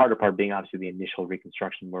 The harder part being obviously the initial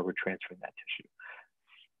reconstruction where we're transferring that tissue.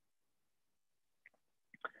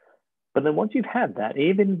 But then once you've had that,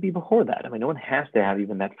 even before that, I mean, no one has to have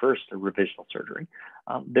even that first revisional surgery.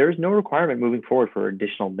 There's no requirement moving forward for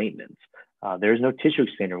additional maintenance. There's no tissue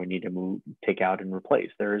expander we need to take out and replace.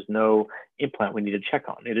 There is no implant we need to check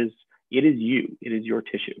on. It is you. It is your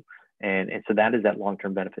tissue. And so that is that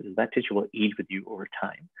long-term benefit, is that tissue will age with you over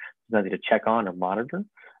time. There's nothing to check on or monitor.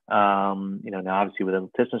 Now obviously with a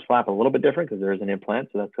latissimus flap, a little bit different because there is an implant.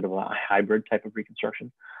 So that's sort of a hybrid type of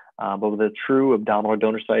reconstruction. But with a true abdominal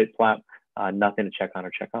donor site flap, nothing to check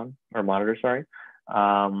on or monitor, sorry.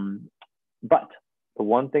 But the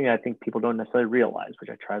one thing I think people don't necessarily realize, which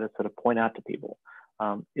I try to sort of point out to people,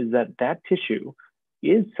 is that tissue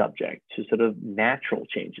is subject to sort of natural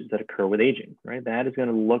changes that occur with aging, right? That is going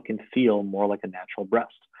to look and feel more like a natural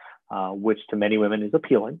breast, which to many women is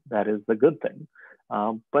appealing. That is the good thing.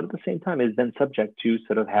 But at the same time, is then subject to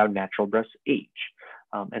sort of how natural breasts age.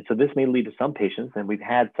 And so this may lead to some patients, and we've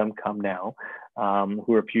had some come now,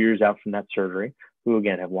 who are a few years out from that surgery, who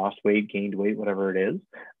again have lost weight, gained weight, whatever it is,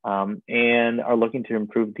 and are looking to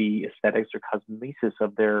improve the aesthetics or cosmesis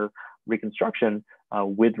of their reconstruction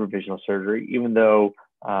with revisional surgery, even though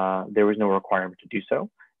there was no requirement to do so.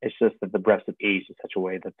 It's just that the breasts have aged in such a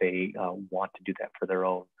way that they want to do that for their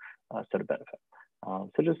own sort of benefit.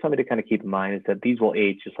 So just something to kind of keep in mind is that these will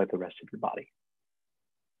age just like the rest of your body.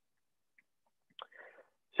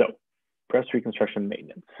 So breast reconstruction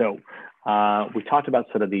maintenance. So we talked about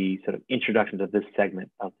sort of the introduction to this segment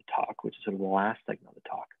of the talk, which is sort of the last segment of the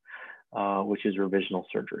talk, which is revisional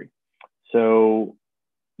surgery. So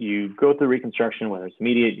you go through reconstruction, whether it's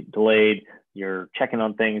immediate, delayed, you're checking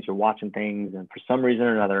on things, you're watching things, and for some reason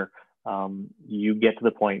or another, you get to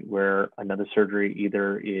the point where another surgery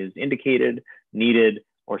either is indicated, needed,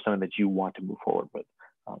 or something that you want to move forward with.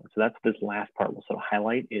 So that's this last part we'll sort of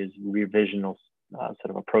highlight is revisional sort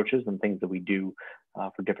of approaches and things that we do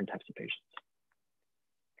for different types of patients.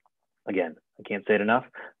 Again, I can't say it enough,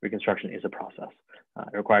 reconstruction is a process.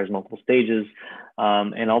 It requires multiple stages,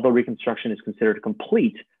 and although reconstruction is considered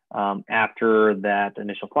complete after that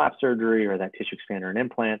initial flap surgery or that tissue expander and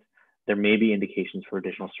implant, there may be indications for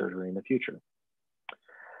additional surgery in the future.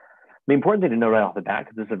 The important thing to know right off the bat,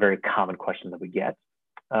 because this is a very common question that we get,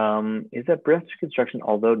 is that breast reconstruction,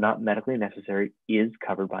 although not medically necessary, is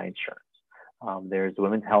covered by insurance. There's the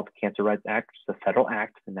Women's Health Cancer Rights Act, which is a federal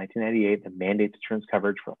act in 1998 that mandates insurance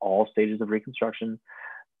coverage for all stages of reconstruction.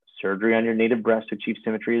 Surgery on your native breast to achieve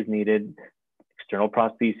symmetry is needed, external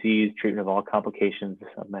prostheses, treatment of all complications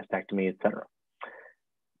of mastectomy, etc.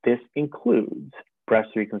 This includes breast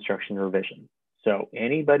reconstruction revision. So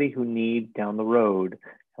anybody who needs down the road,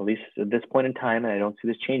 at least at this point in time, and I don't see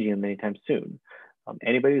this changing anytime soon,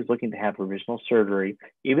 anybody who's looking to have revisional surgery,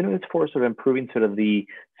 even if it's for sort of improving sort of the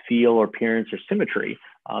feel or appearance or symmetry,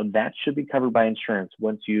 that should be covered by insurance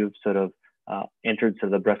once you've sort of entered sort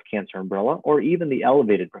of the breast cancer umbrella, or even the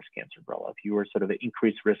elevated breast cancer umbrella, if you were sort of at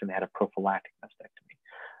increased risk and had a prophylactic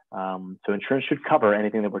mastectomy. So insurance should cover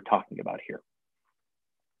anything that we're talking about here.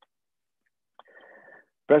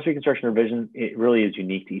 Breast reconstruction revision, it really is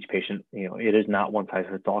unique to each patient. It is not one size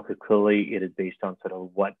fits all, because clearly it is based on sort of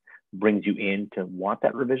what brings you in to want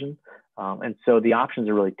that revision. And so the options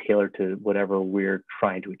are really tailored to whatever we're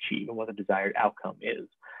trying to achieve and what the desired outcome is.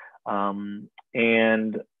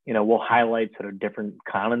 And we'll highlight sort of different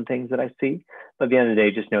common things that I see, but at the end of the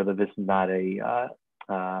day, just know that this is not an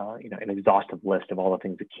exhaustive list of all the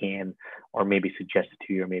things that can or maybe suggested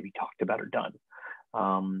to you or maybe talked about or done.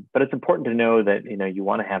 But it's important to know that you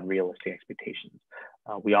want to have realistic expectations.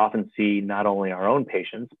 We often see not only our own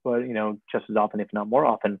patients, but just as often, if not more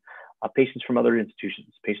often, patients from other institutions,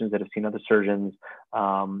 patients that have seen other surgeons,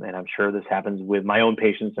 and I'm sure this happens with my own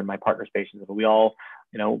patients and my partner's patients. But we all,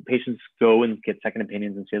 patients go and get second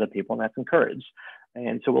opinions and see other people, and that's encouraged.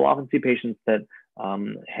 And so we'll often see patients that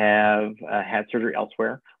have had surgery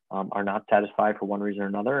elsewhere, are not satisfied for one reason or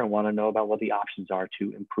another, and want to know about what the options are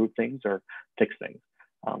to improve things or fix things.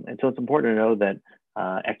 And so it's important to know that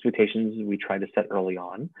expectations we try to set early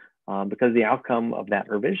on, because the outcome of that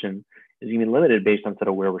revision is even limited based on sort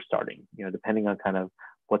of where we're starting. Depending on kind of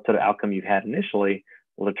what sort of outcome you've had initially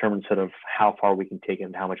will determine sort of how far we can take it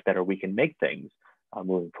and how much better we can make things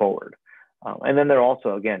moving forward. And then there are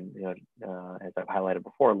also, again, as I've highlighted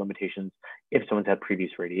before, limitations if someone's had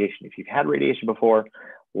previous radiation. If you've had radiation before,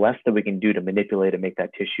 less that we can do to manipulate and make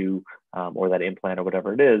that tissue or that implant or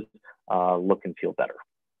whatever it is look and feel better.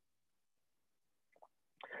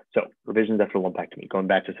 So revisions after lumpectomy, going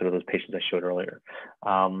back to sort of those patients I showed earlier.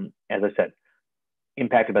 As I said,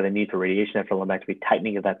 impacted by the need for radiation after lumpectomy,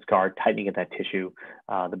 tightening of that scar, tightening of that tissue,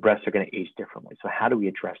 the breasts are going to age differently. So how do we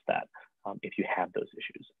address that if you have those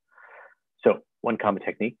issues? So one common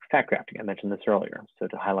technique, fat grafting. I mentioned this earlier. So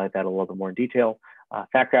to highlight that a little bit more in detail,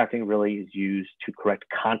 fat grafting really is used to correct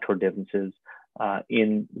contour differences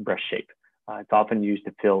in breast shape. It's often used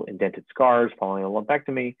to fill indented scars following a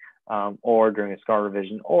lumpectomy or during a scar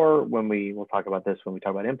revision, or when we'll talk about this when we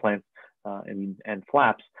talk about implants and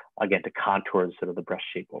flaps, again, to contour sort of the breast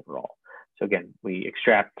shape overall. So again, we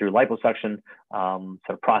extract through liposuction, sort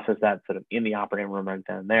of process that sort of in the operating room right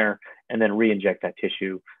then and there, and then re-inject that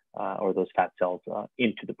tissue or those fat cells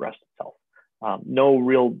into the breast itself. No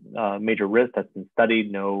real major risk that's been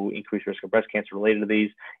studied, no increased risk of breast cancer related to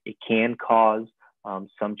these. It can cause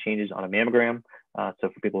some changes on a mammogram. So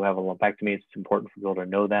for people who have a lumpectomy, it's important for people to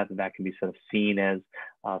know that that can be sort of seen as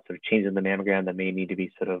sort of changes in the mammogram that may need to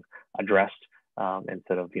be sort of addressed and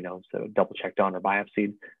sort of, sort of double checked on or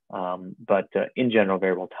biopsied. But in general,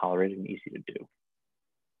 very well tolerated and easy to do.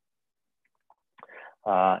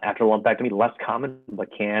 After lumpectomy, less common, but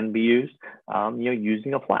can be used,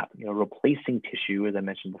 using a flap, replacing tissue, as I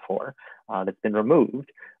mentioned before, that's been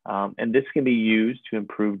removed. And this can be used to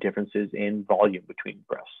improve differences in volume between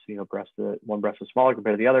breasts. One breast is smaller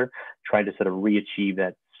compared to the other, trying to sort of re-achieve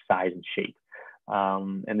that size and shape.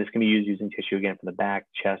 And this can be used using tissue, again, from the back,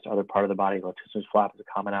 chest, other part of the body. Latissimus flap is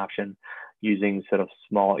a common option, using sort of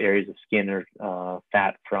small areas of skin or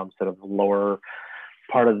fat from sort of lower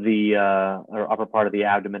part of the or upper part of the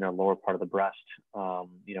abdomen or lower part of the breast.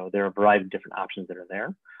 There are a variety of different options that are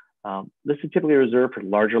there. This is typically reserved for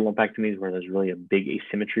larger lumpectomies where there's really a big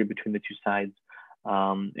asymmetry between the two sides.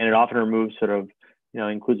 And it often removes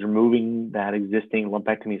includes removing that existing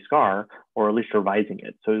lumpectomy scar or at least revising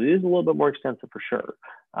it. So it is a little bit more extensive for sure.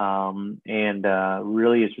 And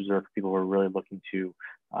really is reserved for people who are really looking to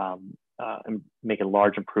make a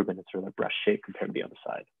large improvement in sort of the breast shape compared to the other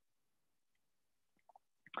side.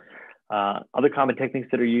 Other common techniques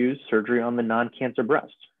that are used, surgery on the non-cancer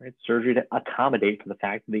breast, right? Surgery to accommodate for the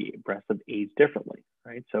fact that the breasts have aged differently,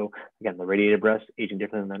 right? So again, the radiated breast aging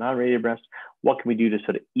different than the non-radiated breast. What can we do to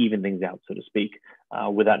sort of even things out, so to speak,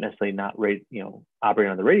 without necessarily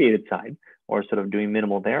operating on the radiated side or sort of doing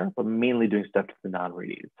minimal there, but mainly doing stuff to the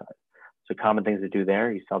non-radiated side. So common things to do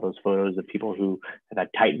there, you saw those photos of people who have had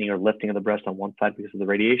tightening or lifting of the breast on one side because of the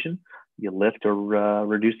radiation. You lift or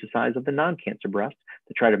reduce the size of the non-cancer breast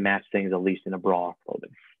to try to match things at least in a bra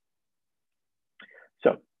clothing.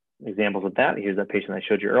 So examples of that, here's that patient I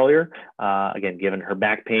showed you earlier. Again, given her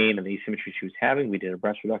back pain and the asymmetry she was having, we did a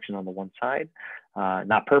breast reduction on the one side.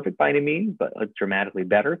 Not perfect by any means, but dramatically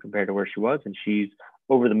better compared to where she was. And she's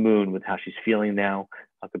over the moon with how she's feeling now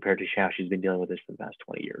compared to how she's been dealing with this for the past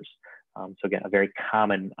 20 years. So again, a very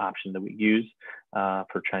common option that we use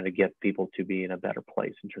for trying to get people to be in a better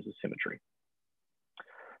place in terms of symmetry.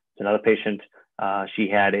 So another patient, she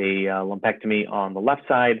had a lumpectomy on the left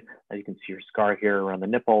side. As you can see her scar here around the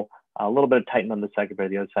nipple, a little bit of tightening on the side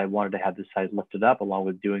compared to the other side. Wanted to have this side lifted up along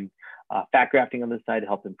with doing fat grafting on this side to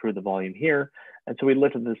help improve the volume here. And so we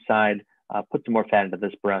lifted this side, put some more fat into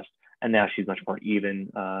this breast, and now she's much more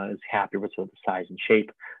even, is happy with sort of the size and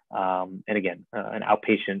shape. And again, an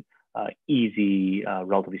outpatient, easy,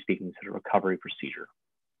 relatively speaking, sort of recovery procedure.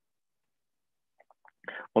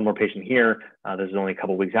 One more patient here. This is only a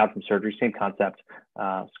couple of weeks out from surgery, same concept.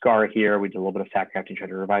 Scar here, we did a little bit of fat grafting, try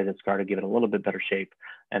to revise that scar to give it a little bit better shape,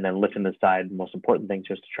 and then lifting the side. The most important thing,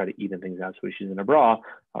 just to try to even things out. So when she's in a bra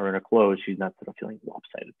or in her clothes, she's not sort of feeling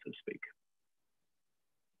lopsided, so to speak.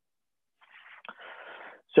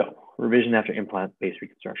 So revision after implant-based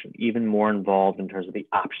reconstruction, even more involved in terms of the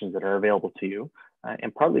options that are available to you,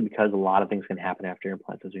 and partly because a lot of things can happen after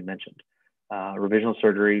implants, as we mentioned. Revisional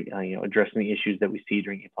surgery, addressing the issues that we see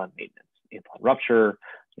during implant maintenance, implant rupture,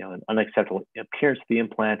 an unacceptable appearance of the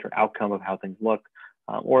implant or outcome of how things look,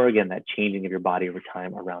 or again, that changing of your body over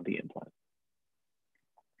time around the implant.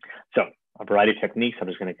 So a variety of techniques. I'm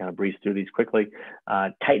just going to kind of breeze through these quickly.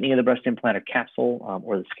 Tightening of the breast implant or capsule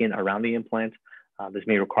or the skin around the implant. This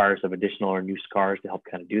may require some additional or new scars to help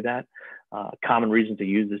kind of do that. Common reason to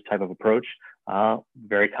use this type of approach,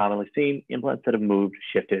 very commonly seen, implants that have moved,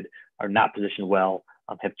 shifted, are not positioned well,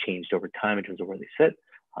 have changed over time in terms of where they sit.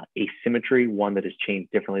 Asymmetry, one that has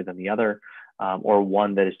changed differently than the other, or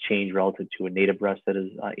one that has changed relative to a native breast that has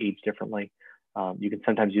aged differently. You can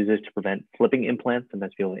sometimes use this to prevent flipping implants.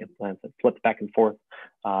 Sometimes people have implants that flip back and forth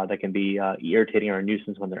that can be irritating or a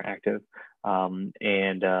nuisance when they're active.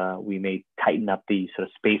 We may tighten up the sort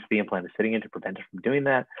of space the implant is sitting in to prevent it from doing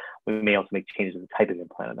that. We may also make changes in the type of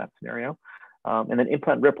implant in that scenario. And then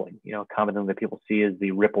implant rippling, a common thing that people see is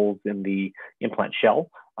the ripples in the implant shell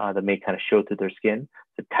that may kind of show through their skin.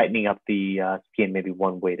 So tightening up the skin may be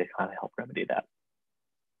one way to kind of help remedy that.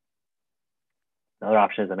 Another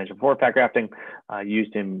option, as I mentioned before, fat grafting,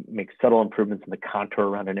 used to make subtle improvements in the contour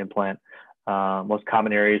around an implant. Most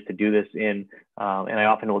common areas to do this in, and I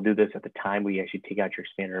often will do this at the time we actually take out your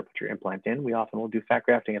expander and put your implant in. We often will do fat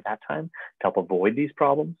grafting at that time to help avoid these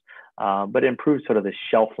problems. But it improves sort of the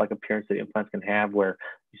shelf-like appearance that implants can have, where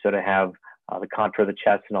you sort of have the contour of the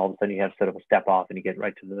chest, and all of a sudden you have sort of a step off and you get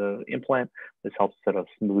right to the implant. This helps sort of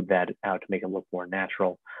smooth that out to make it look more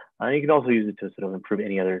natural. You can also use it to sort of improve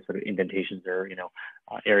any other sort of indentations or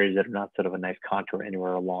areas that are not sort of a nice contour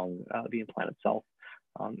anywhere along the implant itself.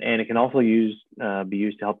 And it can also be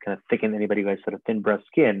used to help kind of thicken anybody who has sort of thin breast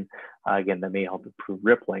skin. Again, that may help improve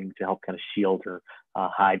rippling to help kind of shield or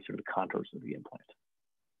hide sort of the contours of the implant.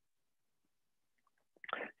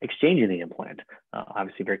 Exchanging the implant,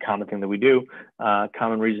 obviously a very common thing that we do.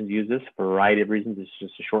 Common reasons to use this, for a variety of reasons. It's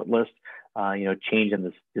just a short list. Change in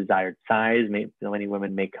the desired size. Many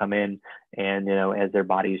women may come in and, as their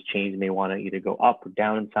bodies change, may want to either go up or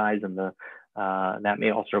down in size, and that may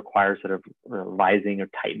also require sort of revising or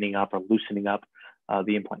tightening up or loosening up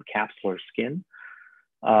the implant capsule or skin.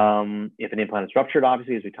 If an implant is ruptured,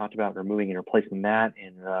 obviously, as we talked about, removing and replacing that,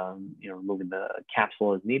 and removing the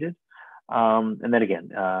capsule as needed. And then again,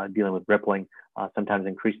 dealing with rippling, sometimes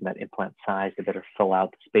increasing that implant size to better fill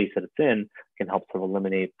out the space that it's in can help sort of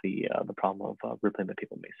eliminate the problem of rippling that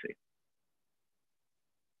people may see.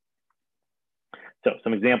 So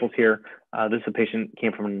some examples here. This is a patient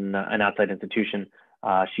came from an outside institution.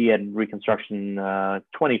 She had reconstruction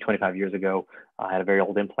 25 years ago, had a very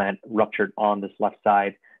old implant ruptured on this left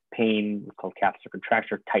side. Pain, called capsular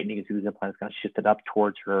contracture, tightening. You see these implants kind of shifted up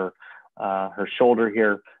towards her shoulder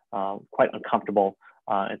here. Quite uncomfortable.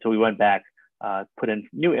 And so we went back, put in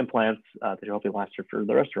new implants that hopefully last her for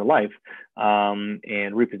the rest of her life,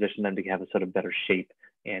 and repositioned them to have a sort of better shape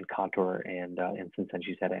and contour. And since then,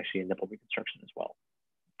 she's had actually a nipple reconstruction as well.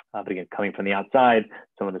 But again, coming from the outside,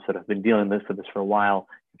 someone has sort of been dealing with this for a while,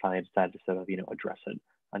 and finally decided to sort of address it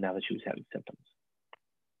now that she was having symptoms.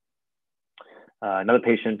 Another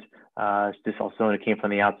patient, this also came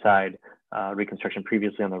from the outside, reconstruction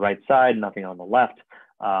previously on the right side, nothing on the left.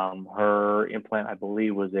 Her implant, I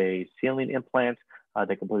believe, was a ceiling implant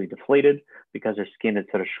that completely deflated because her skin had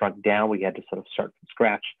sort of shrunk down. We had to sort of start from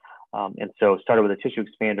scratch. And so started with a tissue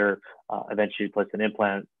expander, eventually placed an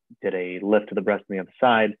implant, did a lift to the breast on the other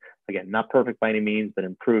side. Again, not perfect by any means, but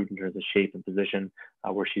improved in terms of shape and position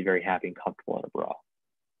where she's very happy and comfortable in a bra.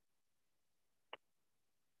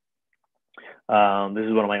 This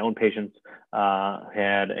is one of my own patients,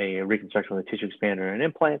 had a reconstruction with a tissue expander and an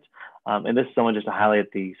implant. And this is someone just to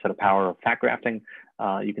highlight the sort of power of fat grafting.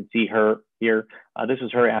 You can see her here. This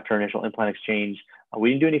was her after initial implant exchange. We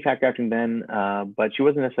didn't do any fat grafting then, but she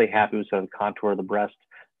wasn't necessarily happy with sort of the contour of the breast.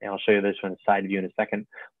 And I'll show you this from the side view in a second.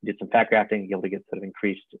 We did some fat grafting, able to get sort of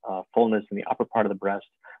increased fullness in the upper part of the breast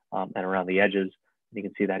and around the edges. And you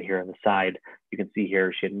can see that here on the side. You can see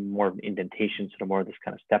here she had more of an indentation, sort of more of this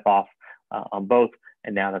kind of step off on both.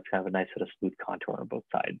 And now that's kind of a nice sort of smooth contour on both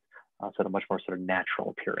sides. Sort of much more sort of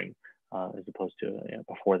natural appearing as opposed to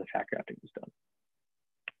before the fat grafting was done.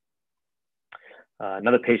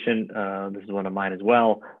 Another patient, this is one of mine as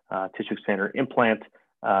well, tissue expander implant.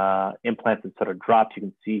 Implants that sort of dropped. You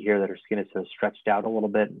can see here that her skin is sort of stretched out a little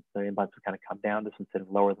bit. The implants have kind of come down. This one's sitting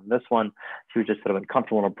lower than this one. She was just sort of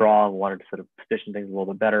uncomfortable in a bra and wanted to sort of position things a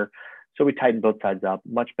little bit better. So we tightened both sides up,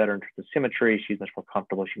 much better in terms of symmetry. She's much more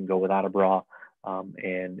comfortable. She can go without a bra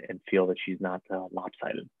and feel that she's not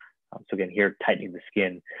lopsided. So again, here, tightening the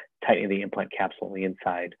skin, tightening the implant capsule on the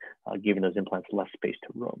inside, giving those implants less space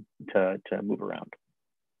to move around.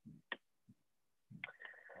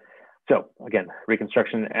 So again,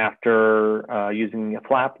 reconstruction after using a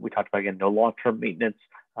flap. We talked about, again, no long-term maintenance,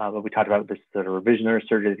 but we talked about this sort of revisionary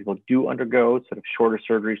surgery that people do undergo, sort of shorter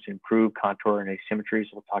surgeries to improve contour and asymmetry.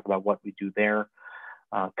 So we'll talk about what we do there.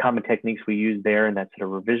 Common techniques we use there in that sort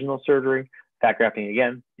of revisional surgery. Fat grafting,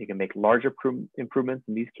 again, you can make larger improvements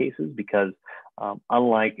in these cases because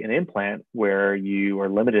unlike an implant where you are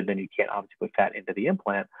limited, then you can't obviously put fat into the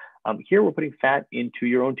implant. Here we're putting fat into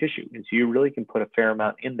your own tissue. And so you really can put a fair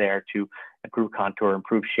amount in there to improve contour,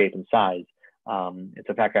 improve shape and size. And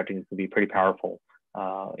so fat grafting is going to be pretty powerful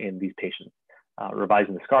in these patients.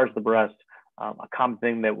 Revising the scars of the breast, A common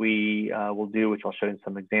thing that we will do, which I'll show you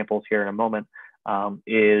some examples here in a moment,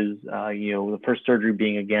 is the first surgery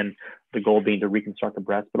being, again, the goal being to reconstruct the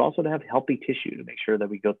breast, but also to have healthy tissue to make sure that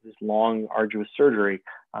we go through this long, arduous surgery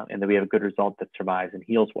and that we have a good result that survives and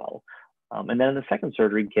heals well. And then in the second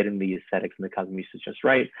surgery, getting the aesthetics and the cosmesis just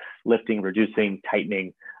right, lifting, reducing,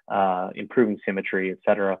 tightening, improving symmetry, et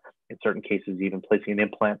cetera. In certain cases, even placing an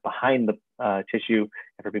implant behind the tissue,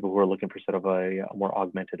 and for people who are looking for sort of a more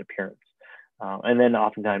augmented appearance. And then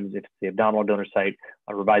oftentimes, if it's the abdominal donor site,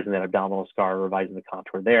 revising that abdominal scar, revising the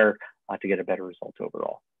contour there to get a better result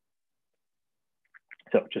overall.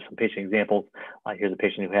 So just some patient examples. Here's a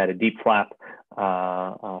patient who had a deep flap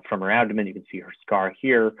from her abdomen. You can see her scar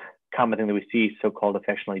here. Common thing that we see, so-called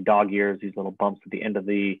affectionately dog ears, these little bumps at the end of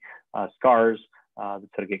the scars that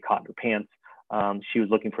sort of get caught in her pants. She was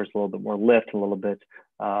looking for a little bit more lift, a little bit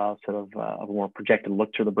of a more projected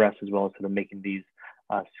look to the breast, as well as sort of making these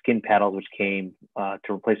skin paddles, which came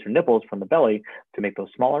to replace her nipples from the belly to make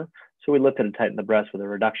those smaller. So we lifted and tightened the breast with a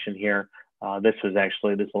reduction here. This was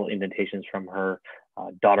actually this little indentations from her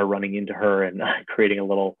daughter running into her and creating a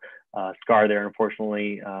little scar there,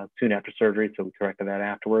 unfortunately, soon after surgery. So we corrected that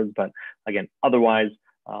afterwards. But again, otherwise,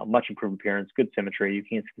 much improved appearance, good symmetry. You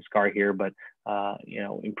can't see the scar here, but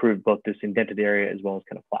improved both this indented area as well as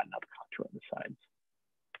kind of flattened out the contour on the sides.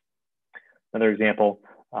 Another example,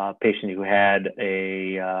 patient who had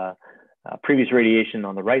a previous radiation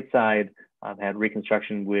on the right side, had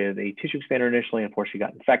reconstruction with a tissue expander initially. Unfortunately,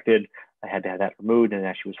 got infected. I had to have that removed, and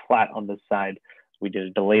actually was flat on this side. We did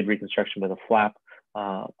a delayed reconstruction with a flap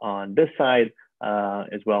on this side,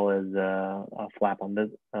 as well as a flap on this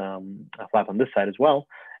side as well.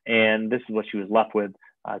 And this is what she was left with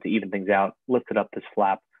to even things out. Lifted up this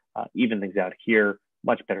flap, even things out here.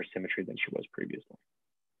 Much better symmetry than she was previously.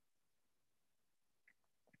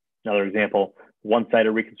 Another example,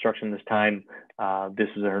 one-sided reconstruction this time. This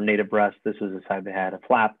is her native breast. This is the side that had a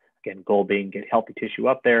flap. Again, goal being get healthy tissue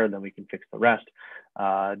up there, and then we can fix the rest.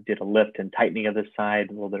 Did a lift and tightening of this side,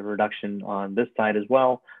 a little bit of reduction on this side as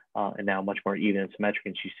well, and now much more even and symmetric,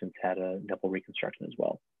 and she's since had a nipple reconstruction as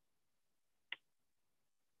well.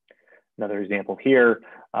 Another example here,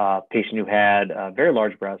 patient who had very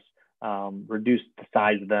large breasts, reduced the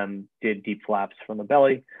size of them, did deep flaps from the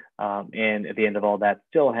belly, and at the end of all that,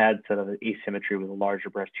 still had sort of asymmetry with a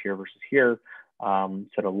larger breast here versus here.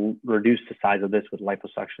 Sort of reduced the size of this with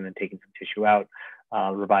liposuction and taking some tissue out,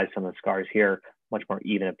 revised some of the scars here, much more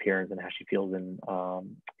even appearance and how she feels in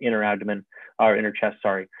her abdomen, or inner chest,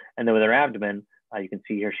 sorry. And then with her abdomen, you can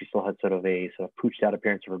see here she still had sort of pooched out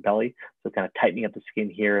appearance of her belly. So kind of tightening up the skin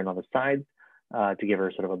here and on the sides to give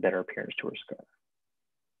her sort of a better appearance to her scar.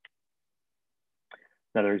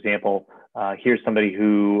 Another example, here's somebody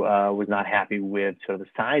who was not happy with sort of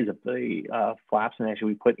the size of the flaps, and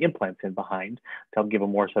actually we put implants in behind to help give a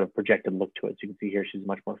more sort of projected look to it. So you can see here she's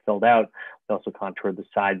much more filled out. We also contoured the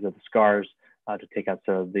sides of the scars to take out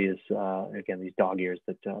sort of these, again, these dog ears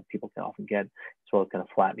that people can often get, as well as kind of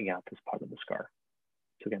flattening out this part of the scar.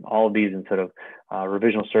 So again, all of these in sort of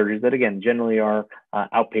revisional surgeries that, again, generally are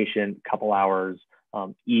outpatient, couple hours,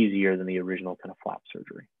 easier than the original kind of flap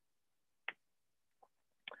surgery.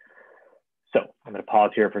 So I'm going to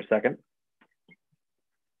pause here for a second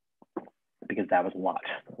because that was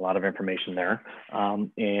a lot of information there. As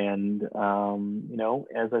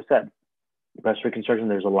I said, breast reconstruction,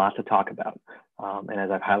 there's a lot to talk about. And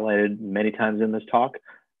as I've highlighted many times in this talk,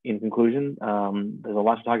 in conclusion, there's a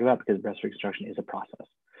lot to talk about because breast reconstruction is a process.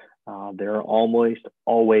 There are almost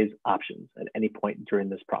always options at any point during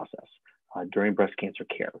this process, during breast cancer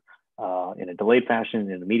care, in a delayed fashion,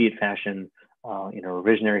 in an immediate fashion, in a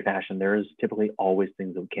revisionary fashion. There is typically always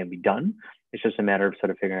things that can be done. It's just a matter of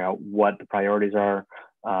sort of figuring out what the priorities are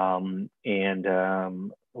and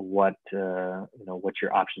what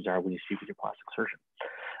your options are when you speak with your plastic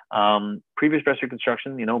surgeon. Previous breast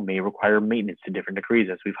reconstruction, may require maintenance to different degrees,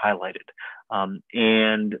 as we've highlighted.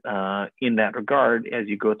 In that regard, as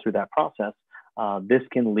you go through that process, this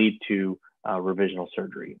can lead to revisional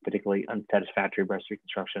surgery, particularly unsatisfactory breast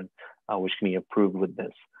reconstruction, which can be approved with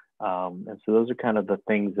this. And so those are kind of the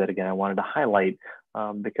things that, again, I wanted to highlight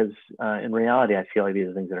because in reality, I feel like these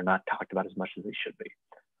are things that are not talked about as much as they should be.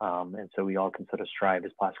 And so we all can sort of strive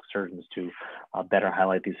as plastic surgeons to better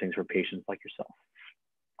highlight these things for patients like yourself.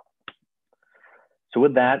 So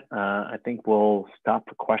with that, I think we'll stop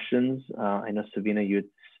for questions. I know, Savina, you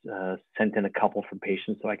had sent in a couple from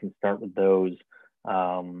patients, so I can start with those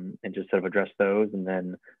and just sort of address those. And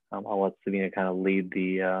then I'll let Savina kind of lead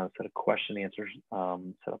the sort of question answers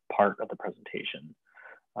sort of part of the presentation.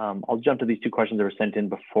 I'll jump to these two questions that were sent in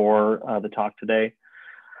before the talk today.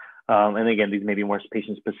 And again, these may be more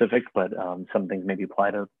patient specific, but some things maybe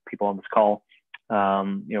apply to people on this call.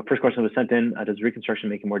 First question was sent in, does reconstruction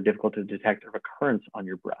make it more difficult to detect a recurrence on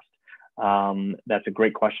your breast? That's a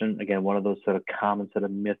great question. Again, one of those sort of common sort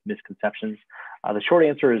of misconceptions. The short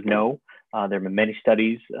answer is no. There have been many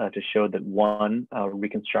studies to show that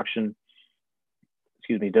reconstruction,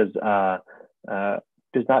 does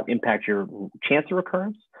not impact your chance of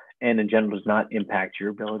recurrence, and in general does not impact your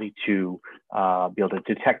ability to be able to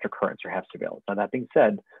detect recurrence or have surveillance. Now, that being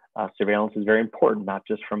said, surveillance is very important, not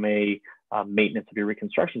just from a maintenance of your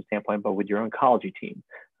reconstruction standpoint, but with your oncology team,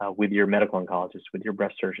 with your medical oncologist, with your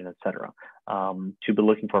breast surgeon, et cetera. To be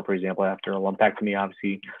looking for example, after a lumpectomy,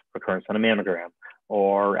 obviously recurrence on a mammogram,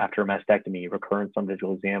 or after a mastectomy, recurrence on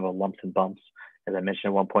visual exam of lumps and bumps. As I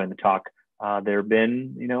mentioned at one point in the talk, there have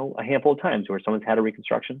been, a handful of times where someone's had a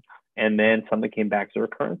reconstruction and then something came back as a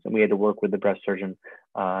recurrence, and we had to work with the breast surgeon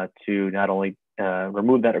to not only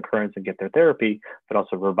remove that occurrence and get their therapy, but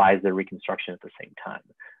also revise their reconstruction at the same time.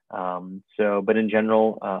 But in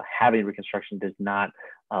general, having reconstruction does not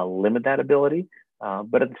limit that ability.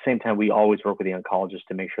 But at the same time, we always work with the oncologist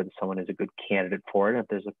to make sure that someone is a good candidate for it. If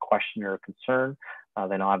there's a question or a concern,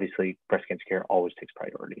 then obviously breast cancer care always takes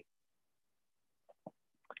priority.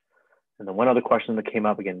 And then one other question that came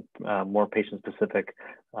up, again, more patient specific.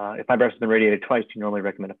 If my breast has been radiated twice, do you normally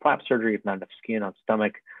recommend a flap surgery if not enough skin on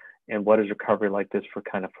stomach? And what is recovery like this for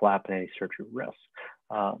kind of flap and any surgery risks?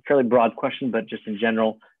 Fairly broad question, but just in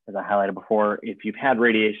general, as I highlighted before, if you've had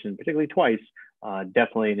radiation, particularly twice,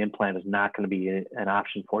 definitely an implant is not going to be an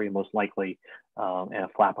option for you, most likely, and a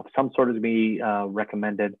flap of some sort is to be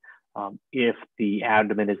recommended. If the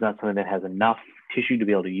abdomen is not something that has enough tissue to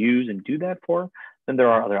be able to use and do that for, then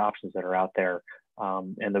there are other options that are out there,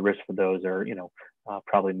 and the risks for those are,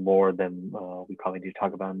 probably more than we probably need to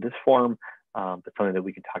talk about in this forum, but something that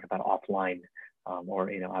we can talk about offline, or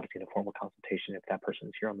obviously in a formal consultation if that person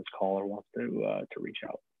is here on this call or wants to reach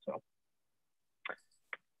out.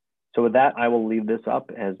 So with that, I will leave this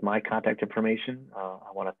up as my contact information.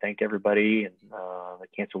 I want to thank everybody and the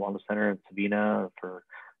Cancer Wellness Center and Savina for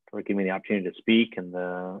giving me the opportunity to speak and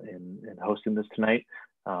hosting this tonight,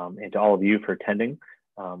 and to all of you for attending.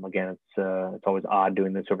 Again, it's always odd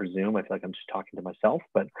doing this over Zoom. I feel like I'm just talking to myself,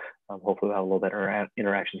 but hopefully we'll have a little better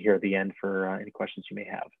interaction here at the end for any questions you may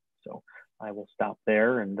have. So I will stop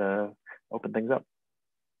there and open things up.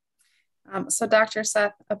 So Dr.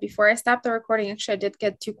 Seth, before I stop the recording, actually, I did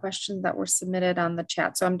get 2 questions that were submitted on the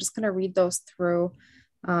chat. So I'm just going to read those through.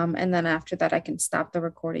 And then after that, I can stop the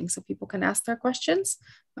recording so people can ask their questions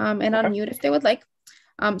and unmute if they would like.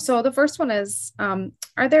 So the first one is,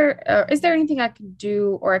 is there anything I can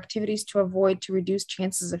do or activities to avoid to reduce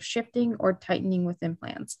chances of shifting or tightening with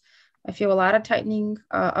implants? I feel a lot of tightening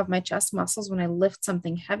of my chest muscles when I lift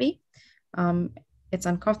something heavy. It's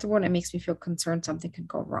uncomfortable and it makes me feel concerned something could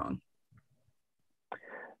go wrong.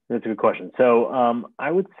 That's a good question. So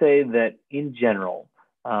I would say that in general,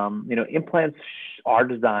 implants are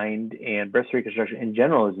designed, and breast reconstruction in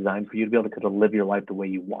general is designed for you to be able to kind of live your life the way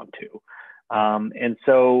you want to. And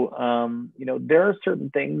so, there are certain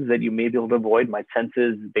things that you may be able to avoid. My sense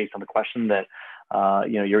is, based on the question, that,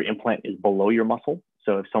 your implant is below your muscle.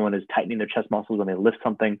 So if someone is tightening their chest muscles when they lift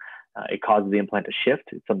something, it causes the implant to shift.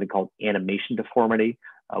 It's something called animation deformity.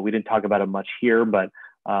 We didn't talk about it much here, but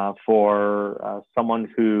for someone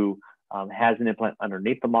who has an implant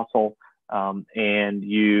underneath the muscle, and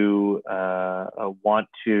you want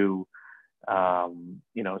to,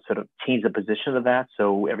 sort of change the position of that.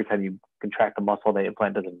 So every time you contract the muscle, the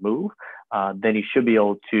implant doesn't move. Then you should be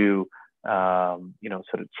able to,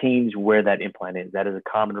 sort of change where that implant is. That is a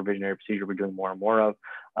common revisionary procedure we're doing more and more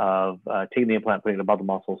of taking the implant, putting it above the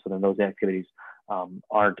muscle, so then those activities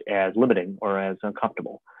aren't as limiting or as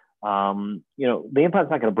uncomfortable. The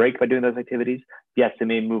implant's not going to break by doing those activities. Yes, it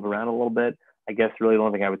may move around a little bit. I guess really the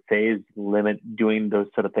only thing I would say is limit doing those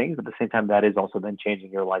sort of things. At the same time, that is also then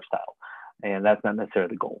changing your lifestyle, and that's not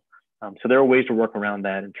necessarily the goal. So there are ways to work around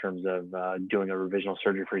that in terms of doing a revisional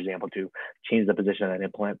surgery, for example, to change the position of that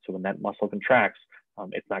implant so when that muscle contracts,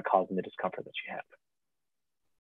 it's not causing the discomfort that you have.